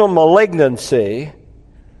spiritual malignancy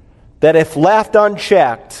that, if left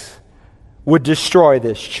unchecked, would destroy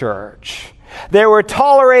this church. They were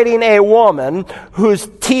tolerating a woman whose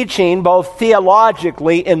teaching, both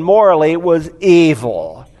theologically and morally, was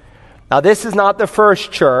evil. Now, this is not the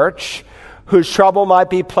first church whose trouble might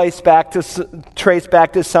be traced back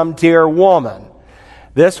to some dear woman.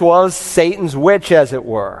 This was Satan's witch, as it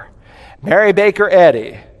were. Mary Baker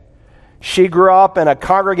Eddy. She grew up in a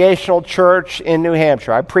congregational church in New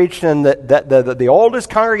Hampshire. I preached in the oldest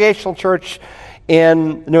congregational church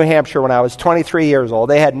in New Hampshire when I was 23 years old.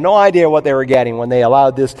 They had no idea what they were getting when they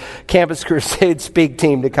allowed this Campus Crusade Speak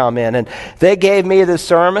team to come in. And they gave me this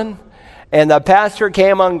sermon, and the pastor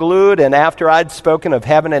came unglued, and after I'd spoken of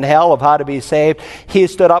heaven and hell, of how to be saved, he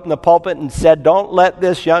stood up in the pulpit and said, "Don't let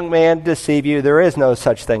this young man deceive you. There is no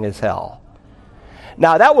such thing as hell."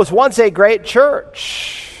 Now, that was once a great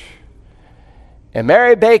church. And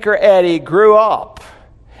Mary Baker Eddy grew up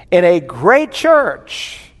in a great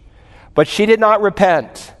church. But she did not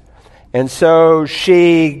repent. And so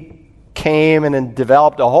she came and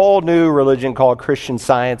developed a whole new religion called Christian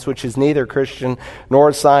Science, which is neither Christian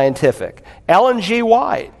nor scientific. Ellen G.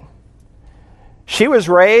 White. She was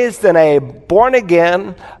raised in a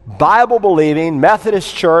born-again, Bible-believing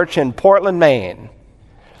Methodist church in Portland, Maine.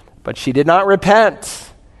 But she did not repent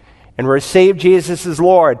and receive Jesus as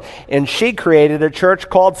Lord. And she created a church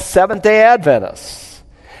called Seventh-day Adventists.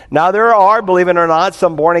 Now, there are, believe it or not,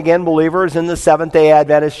 some born-again believers in the Seventh-day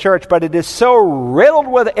Adventist church, but it is so riddled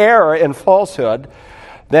with error and falsehood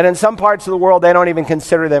that in some parts of the world, they don't even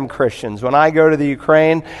consider them Christians. When I go to the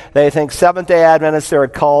Ukraine, they think Seventh-day Adventists are a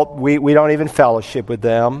cult. We don't even fellowship with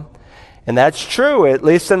them. And that's true, at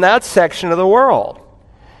least in that section of the world.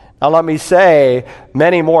 Now, let me say,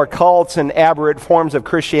 many more cults and aberrant forms of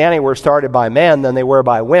Christianity were started by men than they were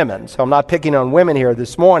by women. So I'm not picking on women here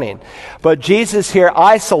this morning. But Jesus here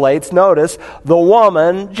isolates, notice, the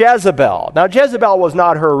woman Jezebel. Now, Jezebel was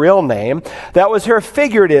not her real name. That was her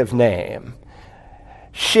figurative name.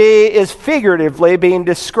 She is figuratively being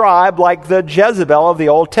described like the Jezebel of the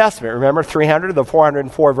Old Testament. Remember, 300 of the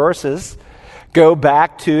 404 verses go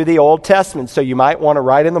back to the Old Testament. So you might want to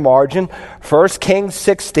write in the margin 1 Kings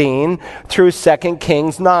 16 through 2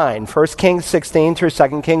 Kings 9. 1 Kings 16 through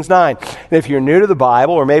 2 Kings 9. And if you're new to the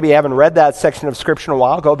Bible, or maybe you haven't read that section of Scripture in a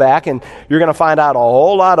while, go back and you're going to find out a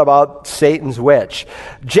whole lot about Satan's witch.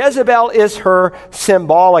 Jezebel is her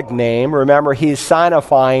symbolic name. Remember, he's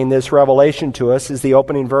signifying this revelation to us, as the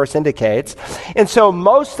opening verse indicates. And so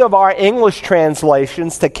most of our English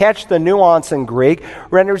translations, to catch the nuance in Greek,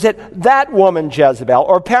 renders it that woman Jezebel,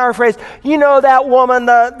 or paraphrase, you know that woman,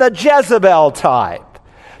 the Jezebel type.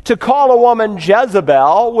 To call a woman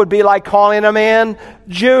Jezebel would be like calling a man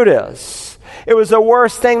Judas. It was the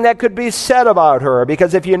worst thing that could be said about her,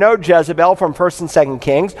 because if you know Jezebel from 1 and 2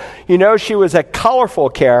 Kings, you know she was a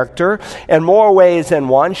colorful character in more ways than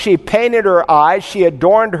one. She painted her eyes, she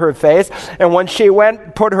adorned her face, and when she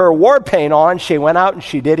put her war paint on, she went out and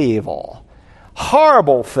she did evil.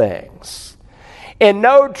 Horrible things. And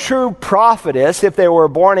no true prophetess, if they were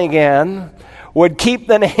born again, would keep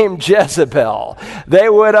the name Jezebel. They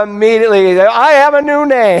would immediately, I have a new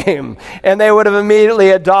name. And they would have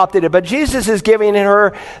immediately adopted it. But Jesus is giving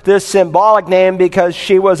her this symbolic name because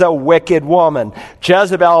she was a wicked woman.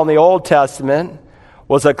 Jezebel in the Old Testament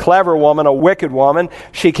was a clever woman, a wicked woman.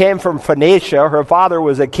 She came from Phoenicia. Her father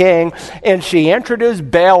was a king, and she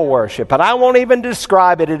introduced Baal worship. And I won't even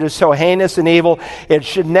describe it. It is so heinous and evil. It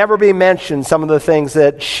should never be mentioned, some of the things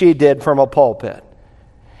that she did from a pulpit.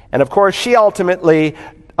 And of course, she ultimately,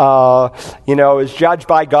 is judged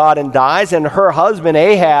by God and dies. And her husband,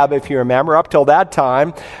 Ahab, if you remember, up till that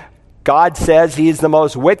time, God says he's the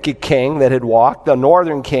most wicked king that had walked. The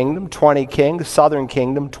northern kingdom, 20 kings. Southern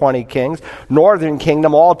kingdom, 20 kings. Northern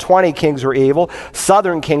kingdom, all 20 kings were evil.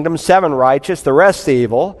 Southern kingdom, 7 righteous, the rest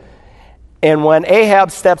evil. And when Ahab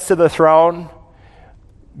steps to the throne,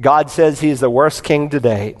 God says he's the worst king to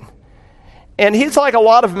date. And he's like a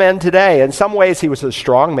lot of men today. In some ways, he was a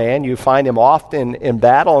strong man. You find him often in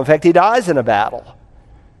battle. In fact, he dies in a battle.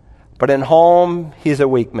 But in home, he's a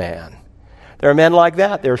weak man. There are men like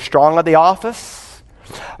that. They're strong at the office,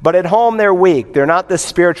 but at home they're weak. They're not the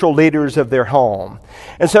spiritual leaders of their home.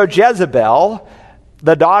 And so Jezebel,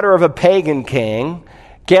 the daughter of a pagan king,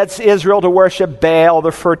 gets Israel to worship Baal,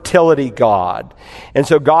 the fertility god. And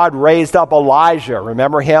so God raised up Elijah.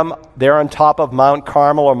 Remember him there on top of Mount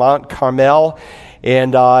Carmel or Mount Carmel?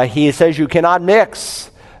 And he says you cannot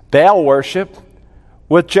mix Baal worship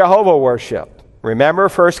with Jehovah worship. Remember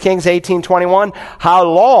 1 Kings 18:21? How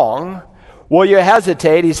long will you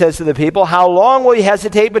hesitate, he says to the people, how long will you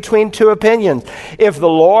hesitate between two opinions? If the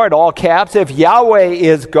Lord, all caps, if Yahweh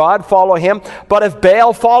is God, follow him. But if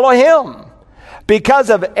Baal, follow him. Because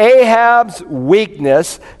of Ahab's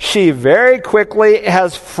weakness, she very quickly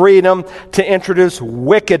has freedom to introduce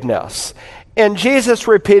wickedness. And Jesus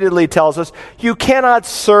repeatedly tells us, you cannot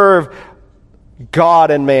serve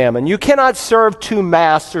God and mammon. You cannot serve two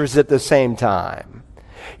masters at the same time.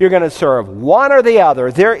 You're going to serve one or the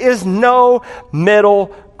other. There is no middle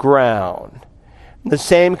ground. The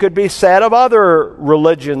same could be said of other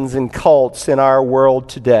religions and cults in our world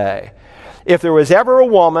today. If there was ever a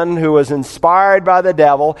woman who was inspired by the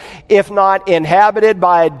devil, if not inhabited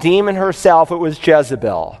by a demon herself, it was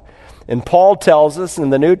Jezebel. And Paul tells us in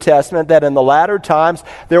the New Testament that in the latter times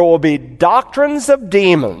there will be doctrines of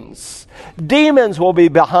demons. Demons will be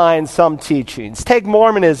behind some teachings. Take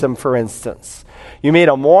Mormonism, for instance. You meet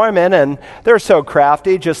a Mormon, and they're so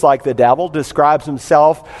crafty, just like the devil describes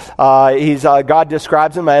himself. God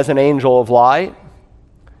describes him as an angel of light.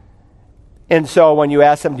 And so when you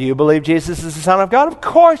ask them, do you believe Jesus is the Son of God? Of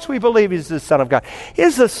course we believe he's the Son of God.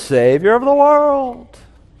 He's the Savior of the world.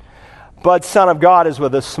 But Son of God is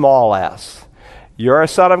with a small s. You're a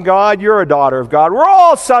son of God, you're a daughter of God. We're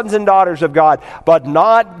all sons and daughters of God, but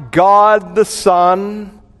not God the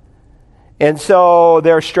Son. And so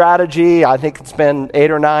their strategy, I think it's been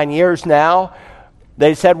 8 or 9 years now,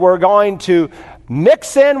 they said we're going to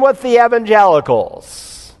mix in with the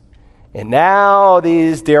evangelicals. And now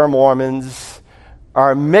these dear Mormons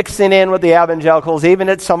are mixing in with the evangelicals, even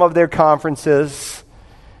at some of their conferences.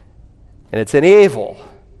 And it's an evil.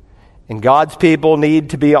 And God's people need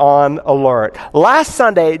to be on alert.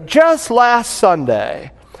 Just last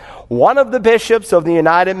Sunday, one of the bishops of the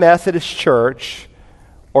United Methodist Church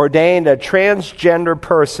ordained a transgender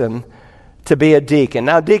person to be a deacon.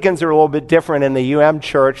 Now, deacons are a little bit different in the UM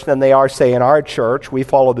church than they are, say, in our church. We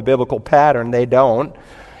follow the biblical pattern. They don't.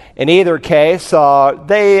 In either case,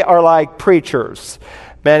 they are like preachers.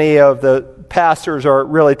 Many of the pastors are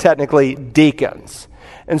really technically deacons.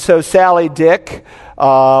 And so Sally Dick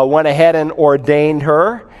went ahead and ordained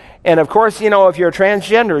her. And of course, if you're a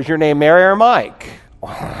transgender, is your name Mary or Mike?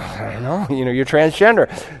 I don't know. You're transgender.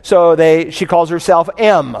 So she calls herself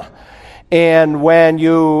M. And when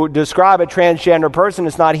you describe a transgender person,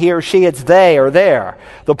 it's not he or she, it's they or their,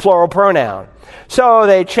 the plural pronoun. So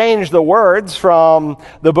they changed the words from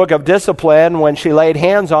the book of discipline. When she laid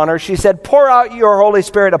hands on her, she said, pour out your Holy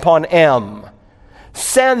Spirit upon M.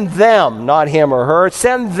 Send them, not him or her,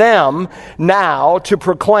 send them now to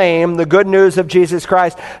proclaim the good news of Jesus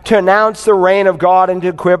Christ, to announce the reign of God and to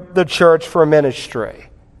equip the church for ministry.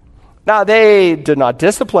 Now, they did not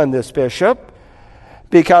discipline this bishop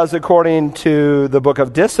because according to the book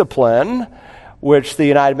of discipline, which the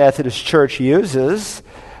United Methodist Church uses,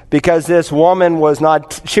 because this woman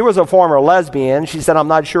she was a former lesbian. She said, I'm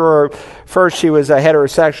not sure. First she was a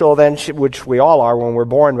heterosexual, which we all are when we're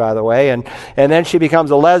born, by the way, and then she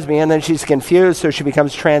becomes a lesbian, then she's confused, so she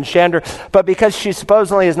becomes transgender. But because she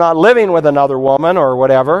supposedly is not living with another woman or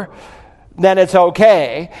whatever, then it's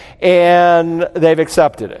okay, and they've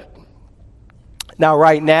accepted it. Now,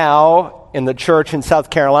 right now, in the church in South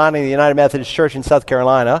Carolina, the United Methodist Church in South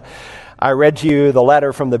Carolina, I read to you the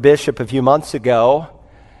letter from the bishop a few months ago,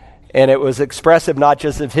 and it was expressive not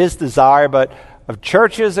just of his desire, but of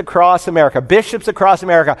churches across America, bishops across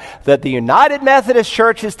America, that the United Methodist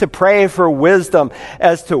Church is to pray for wisdom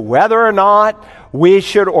as to whether or not we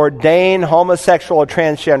should ordain homosexual or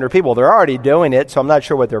transgender people. They're already doing it, so I'm not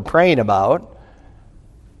sure what they're praying about.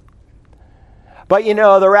 But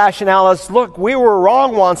the rationale is, look, we were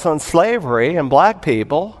wrong once on slavery and black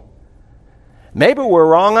people. Maybe we're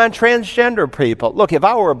wrong on transgender people. Look, if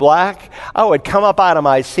I were black, I would come up out of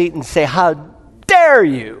my seat and say, how dare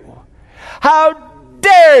you? How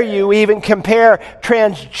dare you even compare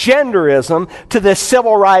transgenderism to the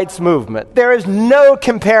civil rights movement? There is no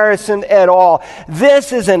comparison at all.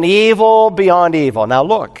 This is an evil beyond evil. Now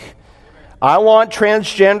look, I want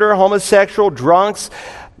transgender, homosexual, drunks,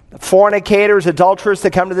 fornicators, adulterers to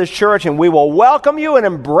come to this church, and we will welcome you and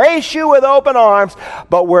embrace you with open arms,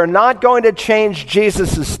 but we're not going to change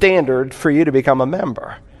Jesus' standard for you to become a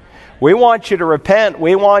member. We want you to repent.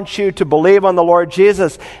 We want you to believe on the Lord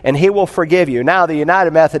Jesus, and he will forgive you. Now, the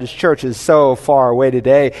United Methodist Church is so far away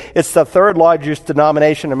today. It's the third largest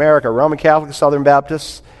denomination in America: Roman Catholic, Southern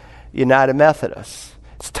Baptists, United Methodists.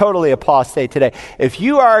 It's totally apostate today. If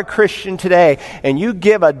you are a Christian today and you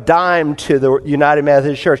give a dime to the United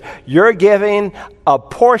Methodist Church, you're giving a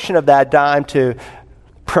portion of that dime to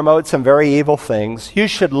promote some very evil things. You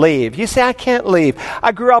should leave. You say, I can't leave.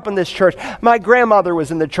 I grew up in this church. My grandmother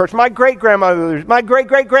was in the church. My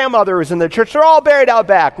great-great-grandmother was in the church. They're all buried out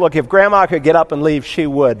back. Look, if grandma could get up and leave, she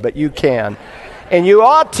would, but you can. And you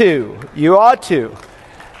ought to. You ought to.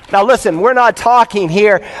 Now listen, we're not talking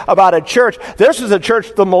here about a church. This was a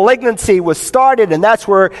church, the malignancy was started, and that's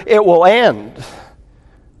where it will end.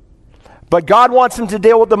 But God wants them to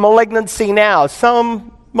deal with the malignancy now.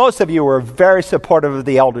 Most of you were very supportive of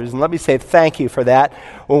the elders, and let me say thank you for that.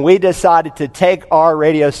 When we decided to take our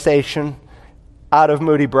radio station out of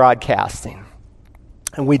Moody Broadcasting,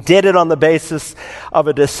 and we did it on the basis of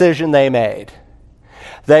a decision they made.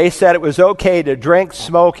 They said it was okay to drink,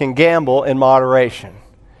 smoke, and gamble in moderation.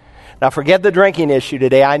 Now, forget the drinking issue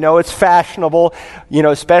today. I know it's fashionable,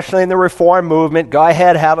 especially in the Reform movement. Go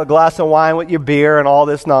ahead, have a glass of wine with your beer and all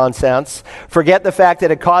this nonsense. Forget the fact that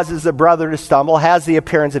it causes a brother to stumble, has the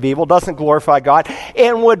appearance of evil, doesn't glorify God,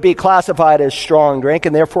 and would be classified as strong drink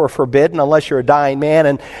and therefore forbidden unless you're a dying man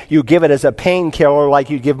and you give it as a painkiller like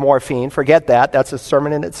you give morphine. Forget that. That's a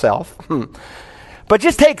sermon in itself. But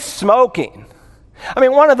just take smoking.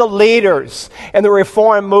 One of the leaders in the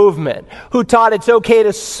Reform movement who taught it's okay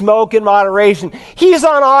to smoke in moderation, he's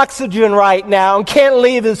on oxygen right now and can't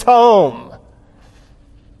leave his home.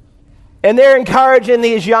 And they're encouraging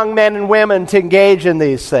these young men and women to engage in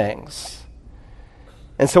these things.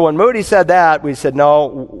 And so when Moody said that, we said,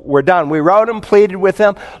 no, we're done. We wrote him, pleaded with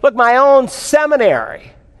him. Look, my own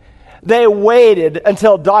seminary, they waited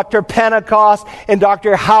until Dr. Pentecost and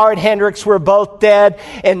Dr. Howard Hendricks were both dead,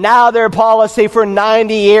 and now their policy for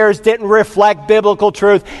 90 years didn't reflect biblical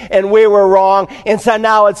truth, and we were wrong, and so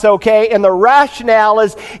now it's okay. And the rationale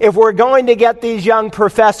is, if we're going to get these young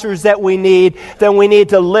professors that we need, then we need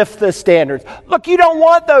to lift the standards. Look, you don't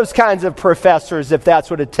want those kinds of professors if that's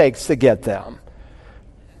what it takes to get them.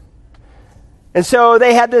 And so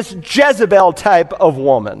they had this Jezebel type of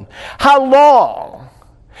woman. How long?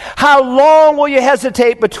 How long will you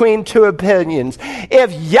hesitate between two opinions?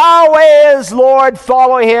 If Yahweh is Lord,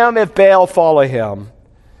 follow him. If Baal, follow him.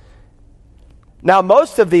 Now,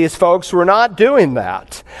 most of these folks were not doing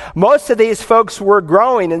that. Most of these folks were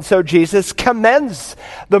growing, and so Jesus commends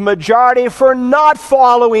the majority for not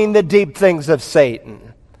following the deep things of Satan.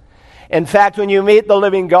 In fact, when you meet the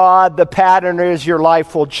living God, the pattern is your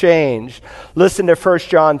life will change. Listen to 1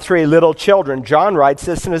 John 3, little children. John writes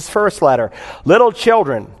this in his first letter. Little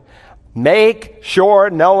children, make sure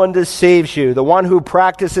no one deceives you. The one who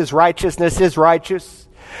practices righteousness is righteous.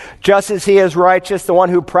 Just as he is righteous, the one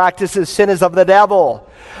who practices sin is of the devil.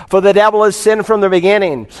 For the devil has sinned from the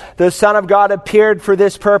beginning. The Son of God appeared for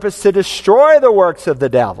this purpose, to destroy the works of the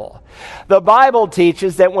devil. The Bible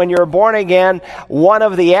teaches that when you're born again, one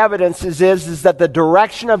of the evidences is that the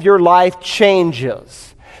direction of your life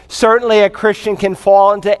changes. Certainly a Christian can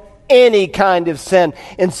fall into any kind of sin.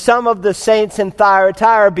 And some of the saints in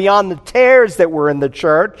Thyatira, beyond the tares that were in the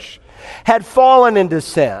church, had fallen into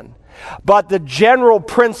sin. But the general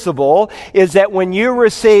principle is that when you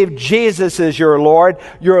receive Jesus as your Lord,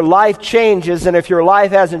 your life changes, and if your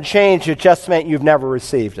life hasn't changed, it just meant you've never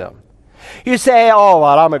received Him. You say, oh,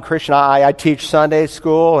 well, I'm a Christian. I teach Sunday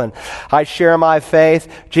school and I share my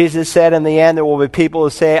faith. Jesus said in the end there will be people who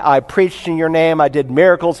say, I preached in your name, I did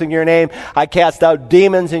miracles in your name, I cast out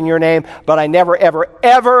demons in your name, but I never, ever,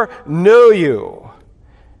 ever knew you.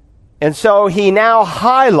 And so he now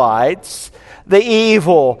highlights the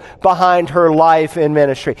evil behind her life in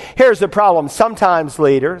ministry. Here's the problem. Sometimes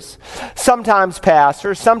leaders, sometimes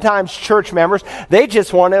pastors, sometimes church members, they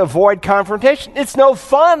just want to avoid confrontation. It's no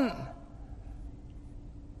fun.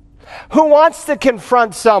 Who wants to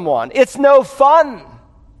confront someone? It's no fun.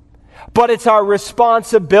 But it's our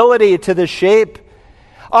responsibility to the sheep.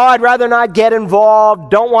 Oh, I'd rather not get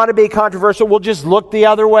involved. Don't want to be controversial. We'll just look the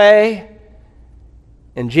other way.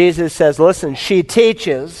 And Jesus says, listen, she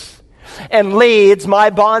teaches and leads my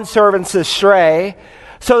bondservants astray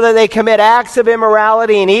so that they commit acts of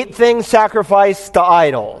immorality and eat things sacrificed to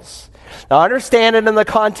idols. Now understand it in the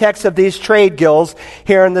context of these trade guilds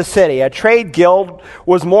here in the city. A trade guild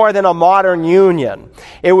was more than a modern union.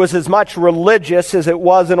 It was as much religious as it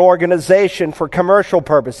was an organization for commercial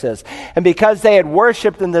purposes. And because they had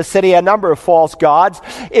worshipped in the city a number of false gods,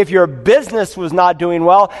 if your business was not doing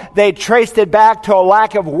well, they traced it back to a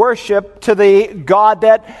lack of worship to the God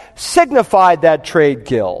that signified that trade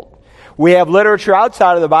guild. We have literature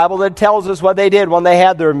outside of the Bible that tells us what they did when they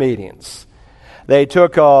had their meetings. They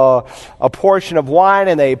took a portion of wine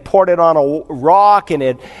and they poured it on a rock, and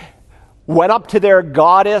it went up to their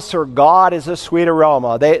goddess or god as a sweet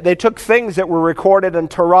aroma. They took things that were recorded in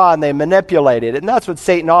Torah and they manipulated it, and that's what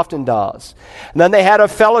Satan often does. And then they had a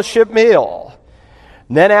fellowship meal.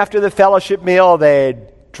 And then after the fellowship meal, they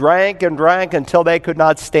drank and drank until they could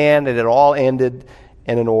not stand, and it all ended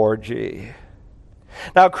in an orgy.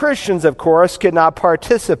 Now, Christians, of course, could not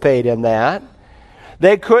participate in that.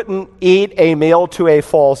 They couldn't eat a meal to a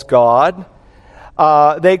false god.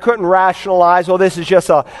 They couldn't rationalize, well, this is just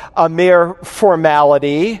a mere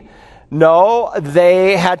formality. No,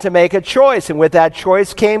 they had to make a choice, and with that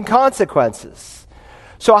choice came consequences.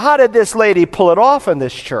 So how did this lady pull it off in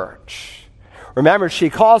this church? Remember, she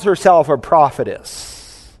calls herself a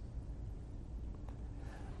prophetess.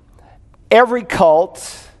 Every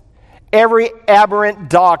cult, every aberrant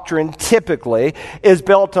doctrine typically is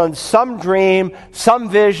built on some dream, some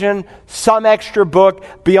vision, some extra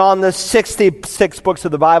book beyond the 66 books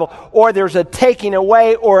of the Bible, or there's a taking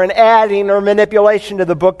away or an adding or manipulation to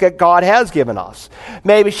the book that God has given us.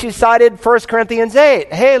 Maybe she cited 1 Corinthians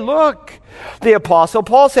 8. Hey, look, the Apostle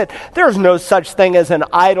Paul said, there's no such thing as an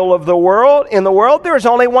idol of the world. In the world, there's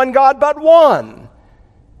only one God but one.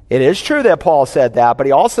 It is true that Paul said that, but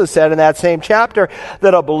he also said in that same chapter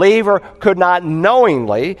that a believer could not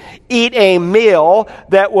knowingly eat a meal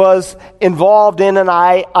that was involved in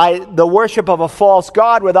the worship of a false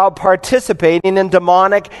god without participating in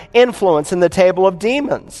demonic influence in the table of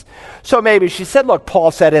demons. So maybe she said, look,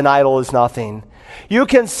 Paul said an idol is nothing. You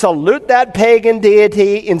can salute that pagan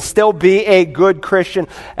deity and still be a good Christian.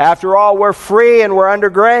 After all, we're free and we're under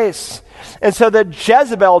grace. And so the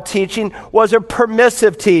Jezebel teaching was a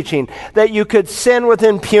permissive teaching, that you could sin with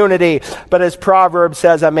impunity. But as Proverbs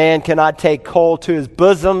says, a man cannot take coal to his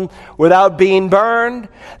bosom without being burned.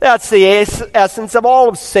 That's the essence of all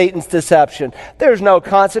of Satan's deception. There's no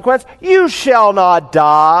consequence. You shall not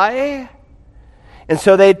die. And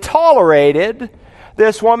so they tolerated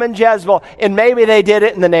this woman Jezebel. And maybe they did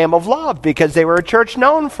it in the name of love, because they were a church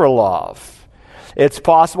known for love. It's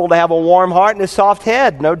possible to have a warm heart and a soft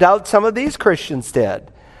head. No doubt some of these Christians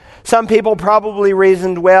did. Some people probably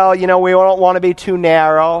reasoned, well, we don't want to be too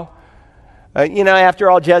narrow.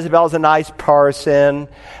 After all, Jezebel's a nice person.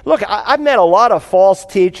 Look, I've met a lot of false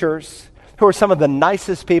teachers who are some of the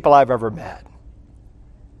nicest people I've ever met.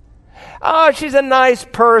 Oh, she's a nice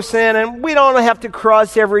person, and we don't have to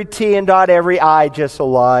cross every T and dot every I just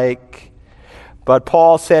alike. But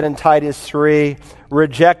Paul said in Titus 3,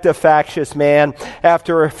 reject a factious man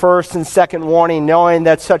after a first and second warning, knowing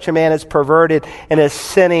that such a man is perverted and is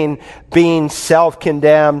sinning, being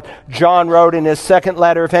self-condemned. John wrote in his second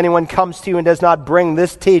letter, if anyone comes to you and does not bring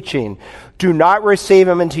this teaching, do not receive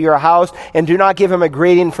him into your house, and do not give him a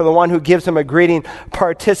greeting, for the one who gives him a greeting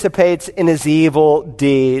participates in his evil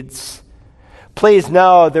deeds. Please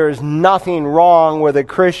know there is nothing wrong with a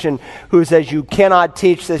Christian who says you cannot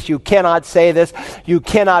teach this, you cannot say this, you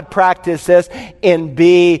cannot practice this, and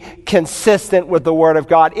be consistent with the Word of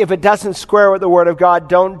God. If it doesn't square with the Word of God,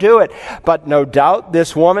 don't do it. But no doubt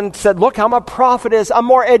this woman said, look, I'm a prophetess, I'm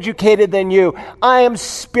more educated than you, I am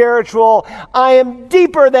spiritual, I am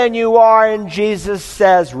deeper than you are. And Jesus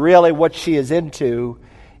says really what she is into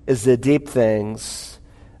is the deep things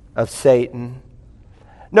of Satan.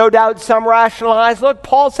 No doubt some rationalize, look,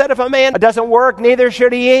 Paul said if a man doesn't work, neither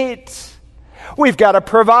should he eat. We've got to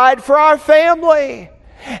provide for our family.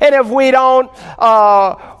 And if we don't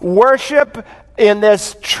worship in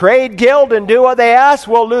this trade guild and do what they ask,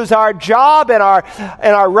 we'll lose our job and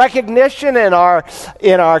our recognition and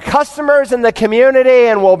our customers in the community,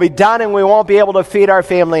 and we'll be done and we won't be able to feed our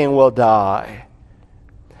family and we'll die.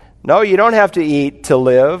 No, you don't have to eat to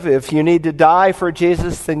live. If you need to die for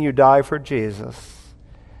Jesus, then you die for Jesus.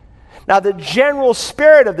 Now, the general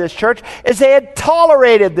spirit of this church is they had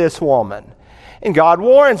tolerated this woman. And God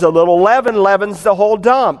warns, a little leaven leavens the whole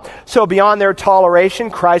lump. So beyond their toleration,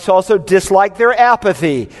 Christ also disliked their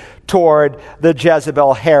apathy toward the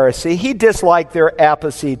Jezebel heresy. He disliked their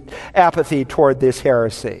apathy toward this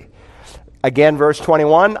heresy. Again, verse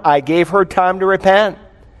 21, I gave her time to repent,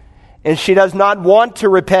 and she does not want to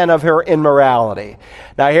repent of her immorality.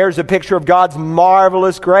 Now, here's a picture of God's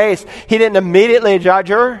marvelous grace. He didn't immediately judge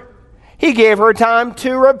her. He gave her time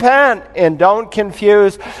to repent. And don't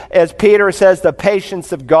confuse, as Peter says, the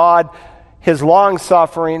patience of God, his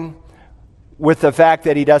long-suffering, with the fact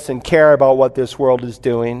that he doesn't care about what this world is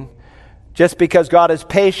doing. Just because God is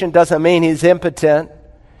patient doesn't mean he's impotent.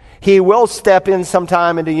 He will step in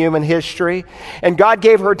sometime into human history. And God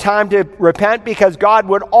gave her time to repent because God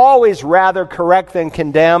would always rather correct than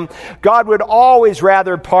condemn. God would always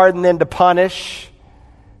rather pardon than to punish.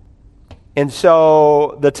 And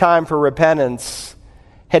so the time for repentance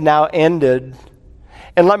had now ended.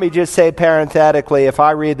 And let me just say parenthetically, if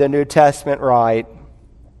I read the New Testament right,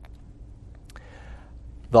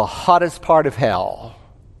 the hottest part of hell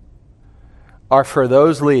are for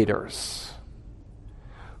those leaders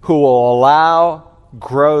who will allow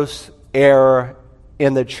gross error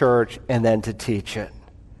in the church and then to teach it.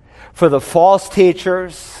 For the false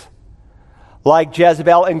teachers like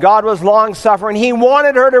Jezebel, and God was long-suffering. He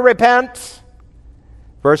wanted her to repent.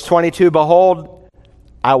 Verse 22, behold,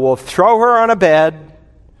 I will throw her on a bed.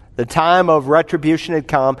 The time of retribution had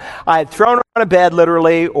come. I had thrown her on a bed,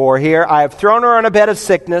 literally, or here, I have thrown her on a bed of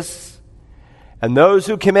sickness, and those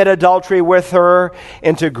who commit adultery with her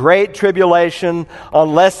into great tribulation,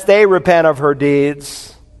 unless they repent of her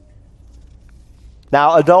deeds.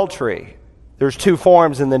 Now, adultery. There's two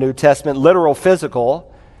forms in the New Testament, literal,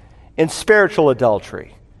 physical, and spiritual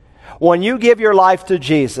adultery. When you give your life to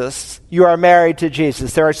Jesus, you are married to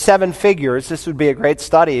Jesus. There are 7 figures. This would be a great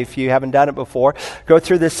study if you haven't done it before. Go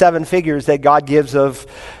through the 7 figures that God gives of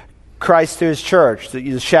Christ to his church.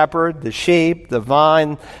 The shepherd, the sheep, the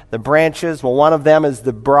vine, the branches. Well, one of them is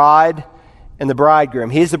the bride and the bridegroom.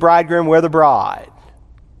 He's the bridegroom, we're the bride.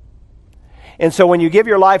 And so when you give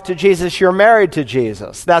your life to Jesus, you're married to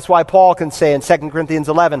Jesus. That's why Paul can say in 2 Corinthians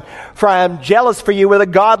 11, "For I am jealous for you with a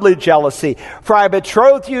godly jealousy. For I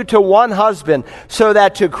betroth you to one husband, so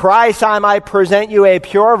that to Christ I might present you a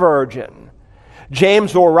pure virgin."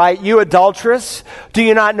 James will write, "You adulteress, do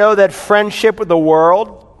you not know that friendship with the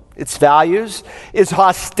world, its values, is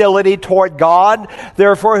hostility toward God?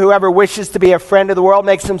 Therefore, whoever wishes to be a friend of the world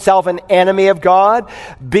makes himself an enemy of God.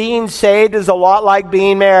 Being saved is a lot like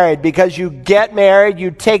being married, because you get married,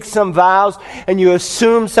 you take some vows, and you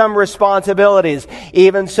assume some responsibilities.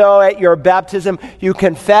 Even so, at your baptism, you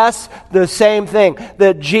confess the same thing,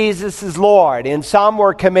 that Jesus is Lord." And some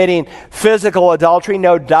were committing physical adultery,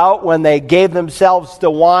 no doubt, when they gave themselves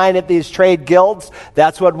to wine at these trade guilds.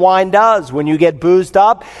 That's what wine does. When you get boozed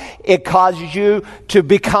up, it causes you to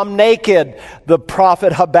become naked, the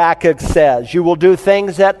prophet Habakkuk says. You will do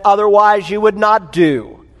things that otherwise you would not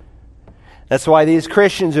do. That's why these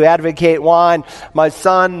Christians who advocate wine,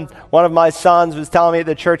 one of my sons was telling me at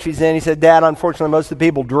the church he's in, he said, "Dad, unfortunately most of the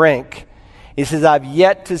people drink." He says, "I've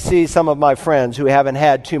yet to see some of my friends who haven't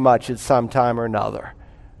had too much at some time or another."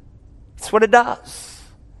 That's what it does.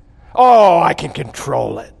 "Oh, I can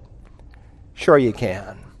control it." Sure you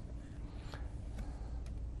can.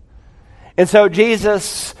 And so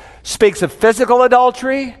Jesus speaks of physical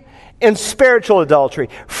adultery and spiritual adultery.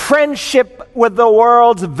 Friendship with the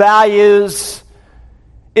world's values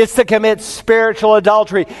is to commit spiritual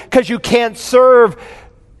adultery, because you can't serve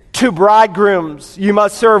 2 bridegrooms. You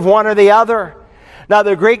must serve one or the other. Now,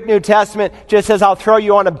 the Greek New Testament just says, "I'll throw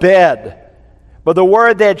you on a bed." But the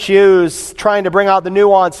word that's used, trying to bring out the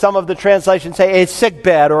nuance, some of the translations say a sick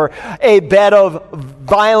bed or a bed of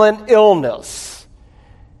violent illness.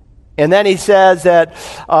 And then he says that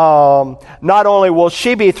not only will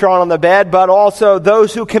she be thrown on the bed, but also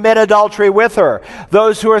those who commit adultery with her,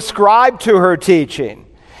 those who ascribe to her teaching.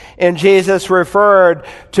 And Jesus referred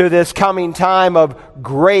to this coming time of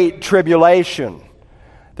great tribulation.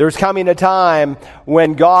 There's coming a time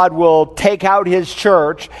when God will take out his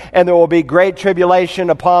church, and there will be great tribulation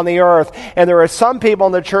upon the earth. And there are some people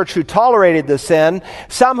in the church who tolerated the sin,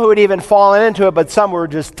 some who had even fallen into it, but some were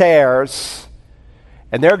just tares.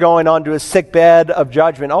 And they're going on to a sick bed of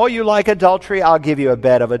judgment. "Oh, you like adultery? I'll give you a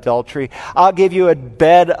bed of adultery. I'll give you a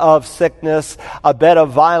bed of sickness, a bed of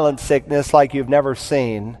violent sickness like you've never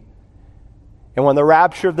seen." And when the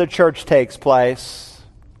rapture of the church takes place,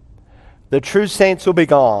 the true saints will be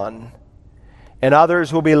gone, and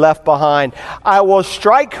others will be left behind. "I will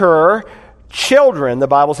strike her children," the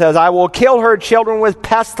Bible says. "I will kill her children with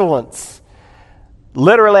pestilence."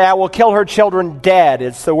 Literally, "I will kill her children dead."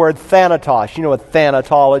 It's the word thanatos. You know what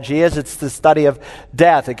thanatology is? It's the study of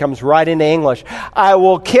death. It comes right into English. "I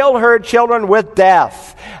will kill her children with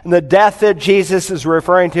death." And the death that Jesus is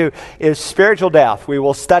referring to is spiritual death. We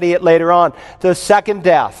will study it later on. The second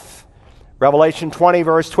death, Revelation 20,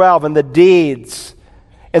 verse 12, "And the deeds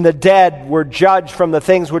and the dead were judged from the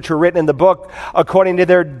things which were written in the book according to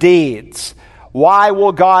their deeds." Why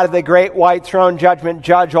will God at the great white throne judgment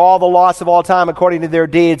judge all the lost of all time according to their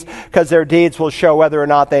deeds? Because their deeds will show whether or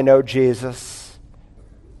not they know Jesus.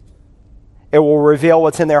 It will reveal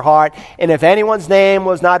what's in their heart. And if anyone's name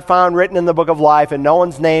was not found written in the book of life, and no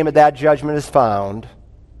one's name at that judgment is found,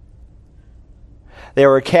 they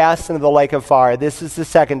were cast into the lake of fire. This is the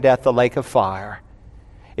second death, the lake of fire.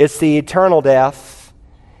 It's the eternal death.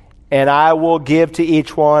 "And I will give to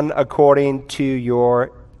each one according to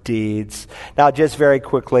your deeds." Now, just very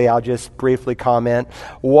quickly, I'll just briefly comment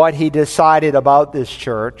what he decided about this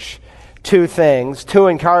church. 2 things, 2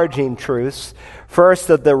 encouraging truths. First,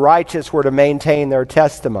 that the righteous were to maintain their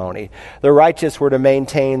testimony. The righteous were to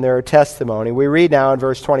maintain their testimony. We read now in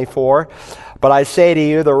verse 24, "But I say to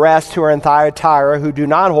you, the rest who are in Thyatira, who do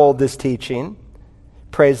not hold this teaching,"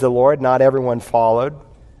 praise the Lord, not everyone followed,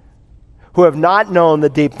 "who have not known the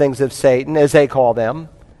deep things of Satan," as they call them,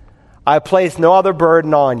 "I place no other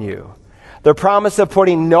burden on you. The promise of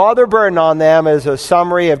putting no other burden on them is a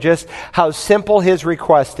summary of just how simple his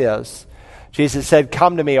request is. Jesus said,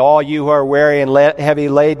 "Come to me, all you who are weary and heavy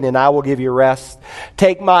laden, and I will give you rest.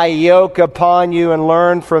 Take my yoke upon you and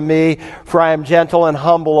learn from me, for I am gentle and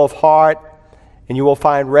humble of heart, and you will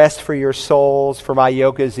find rest for your souls, for my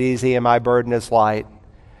yoke is easy and my burden is light."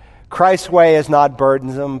 Christ's way is not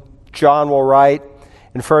burdensome. John will write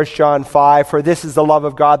in 1 John 5, "For this is the love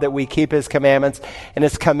of God, that we keep his commandments, and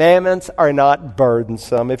his commandments are not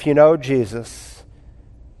burdensome." If you know Jesus,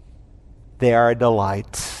 they are a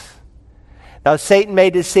delight. Now, Satan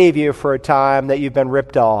may deceive you for a time that you've been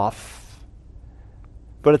ripped off,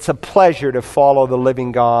 but it's a pleasure to follow the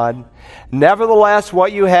living God. "Nevertheless,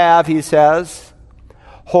 what you have," he says,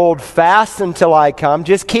 "hold fast until I come."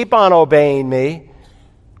 Just keep on obeying me.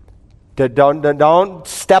 Don't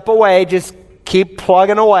step away. Just keep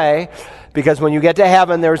plugging away, because when you get to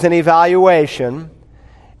heaven, there's an evaluation.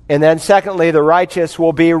 And then secondly, the righteous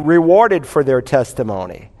will be rewarded for their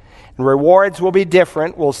testimony. And rewards will be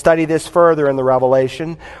different. We'll study this further in the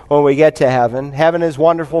Revelation when we get to heaven. Heaven is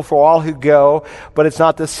wonderful for all who go, but it's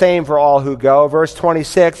not the same for all who go. Verse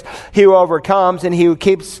 26, "He who overcomes and he who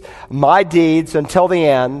keeps my deeds until the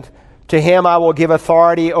end, to him I will give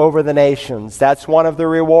authority over the nations." That's one of the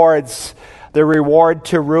rewards, the reward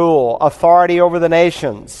to rule, authority over the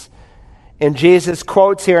nations. And Jesus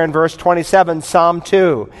quotes here in verse 27, Psalm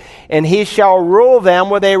 2, "And he shall rule them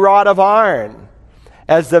with a rod of iron,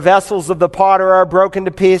 as the vessels of the potter are broken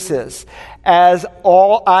to pieces, I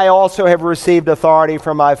also have received authority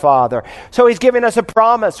from my Father." So he's giving us a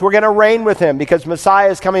promise. We're going to reign with him, because Messiah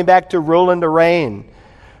is coming back to rule and to reign.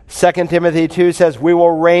 2 Timothy 2 says we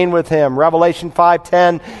will reign with him. Revelation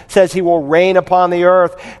 5:10 says he will reign upon the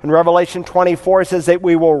earth. And Revelation 24 says that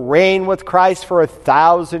we will reign with Christ for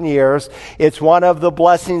 1,000 years. It's one of the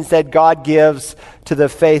blessings that God gives to the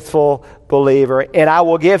faithful believer. "And I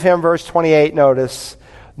will give him," verse 28, notice,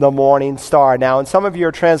 "the morning star." Now, in some of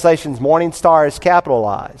your translations, morning star is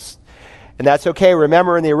capitalized. And that's okay.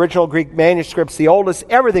 Remember, in the original Greek manuscripts, the oldest,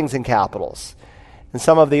 everything's in capitals. And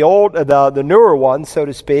some of the newer ones, so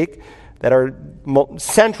to speak, that are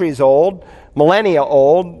centuries old, millennia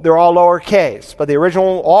old, they're all lowercase. But the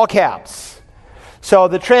original, all caps. So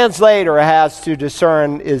the translator has to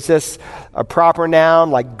discern, is this a proper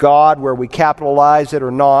noun like God, where we capitalize it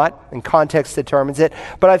or not, and context determines it.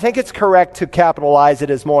 But I think it's correct to capitalize it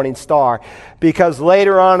as morning star, because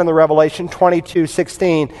later on in the Revelation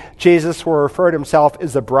 22:16, Jesus will refer to himself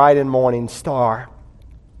as the bright and morning star.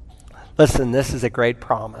 Listen, this is a great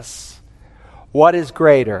promise. What is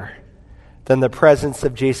greater than the presence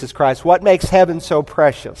of Jesus Christ? What makes heaven so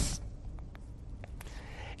precious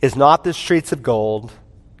is not the streets of gold,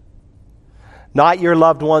 not your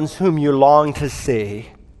loved ones whom you long to see,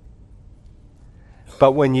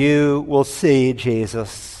 but when you will see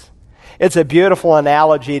Jesus. It's a beautiful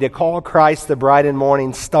analogy to call Christ the bright and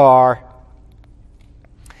morning star.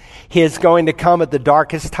 He is going to come at the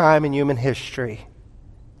darkest time in human history.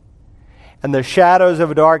 And the shadows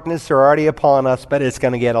of darkness are already upon us, but it's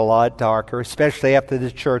going to get a lot darker, especially after the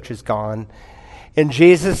church is gone. And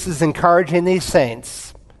Jesus is encouraging these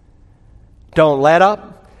saints, don't let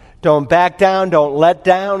up, don't back down, don't let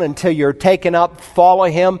down until you're taken up. Follow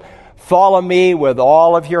him, follow me with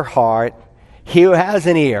all of your heart. He who has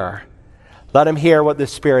an ear, let him hear what the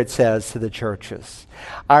Spirit says to the churches.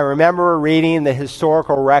 I remember reading the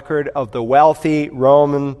historical record of the wealthy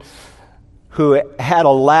Roman who had a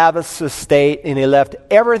lavish estate, and he left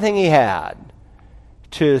everything he had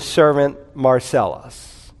to his servant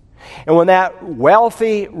Marcellus. And when that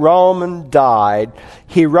wealthy Roman died,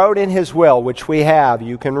 he wrote in his will, which we have,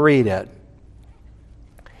 you can read it.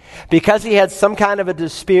 Because he had some kind of a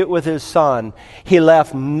dispute with his son, he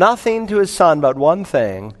left nothing to his son but one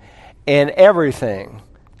thing, and everything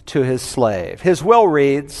to his slave. His will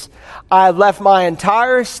reads, "I have left my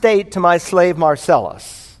entire estate to my slave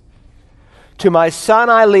Marcellus. To my son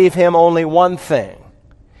I leave him only one thing.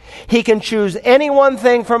 He can choose any one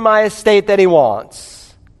thing from my estate that he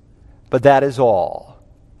wants, but that is all."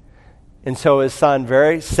 And so his son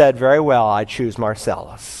said very well, "I choose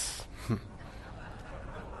Marcellus."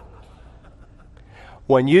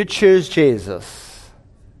 When you choose Jesus,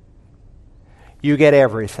 you get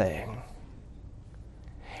everything.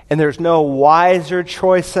 And there's no wiser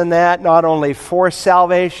choice than that, not only for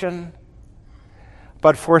salvation,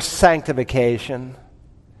 but for sanctification.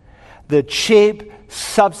 The cheap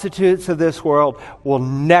substitutes of this world will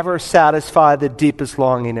never satisfy the deepest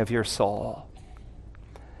longing of your soul.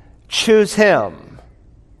 Choose him.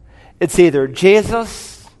 It's either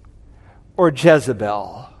Jesus or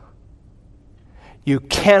Jezebel. You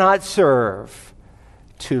cannot serve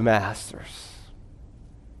two masters.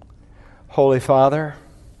 Holy Father,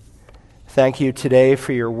 thank you today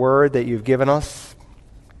for your word that you've given us.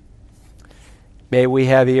 May we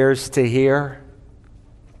have ears to hear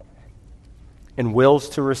and wills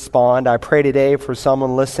to respond. I pray today for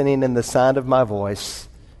someone listening in the sound of my voice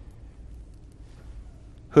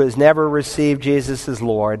who has never received Jesus as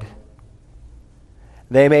Lord.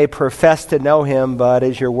 They may profess to know him, but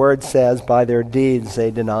as your word says, by their deeds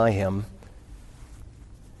they deny him.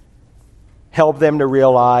 Help them to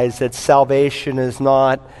realize that salvation is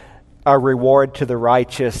not a reward to the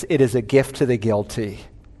righteous, it is a gift to the guilty.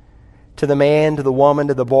 To the man, to the woman,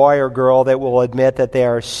 to the boy or girl that will admit that they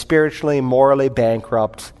are spiritually, morally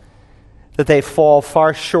bankrupt, that they fall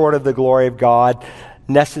far short of the glory of God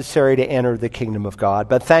necessary to enter the kingdom of God.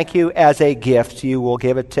 But thank you, as a gift, you will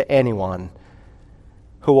give it to anyone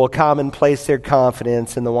who will come and place their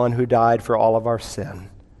confidence in the one who died for all of our sin.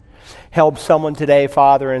 Help someone today,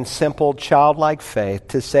 Father, in simple, childlike faith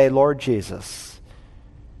to say, Lord Jesus,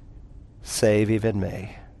 save even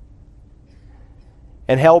me.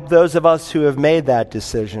 And help those of us who have made that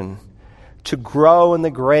decision to grow in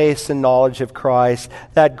the grace and knowledge of Christ,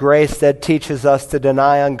 that grace that teaches us to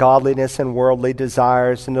deny ungodliness and worldly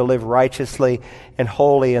desires and to live righteously and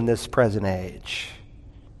holy in this present age.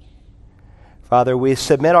 Father, we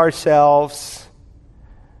submit ourselves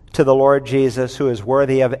to the Lord Jesus, who is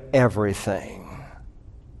worthy of everything.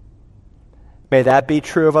 May that be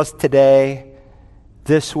true of us today,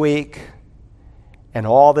 this week, and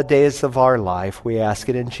all the days of our life. We ask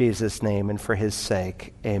it in Jesus' name and for his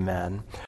sake. Amen.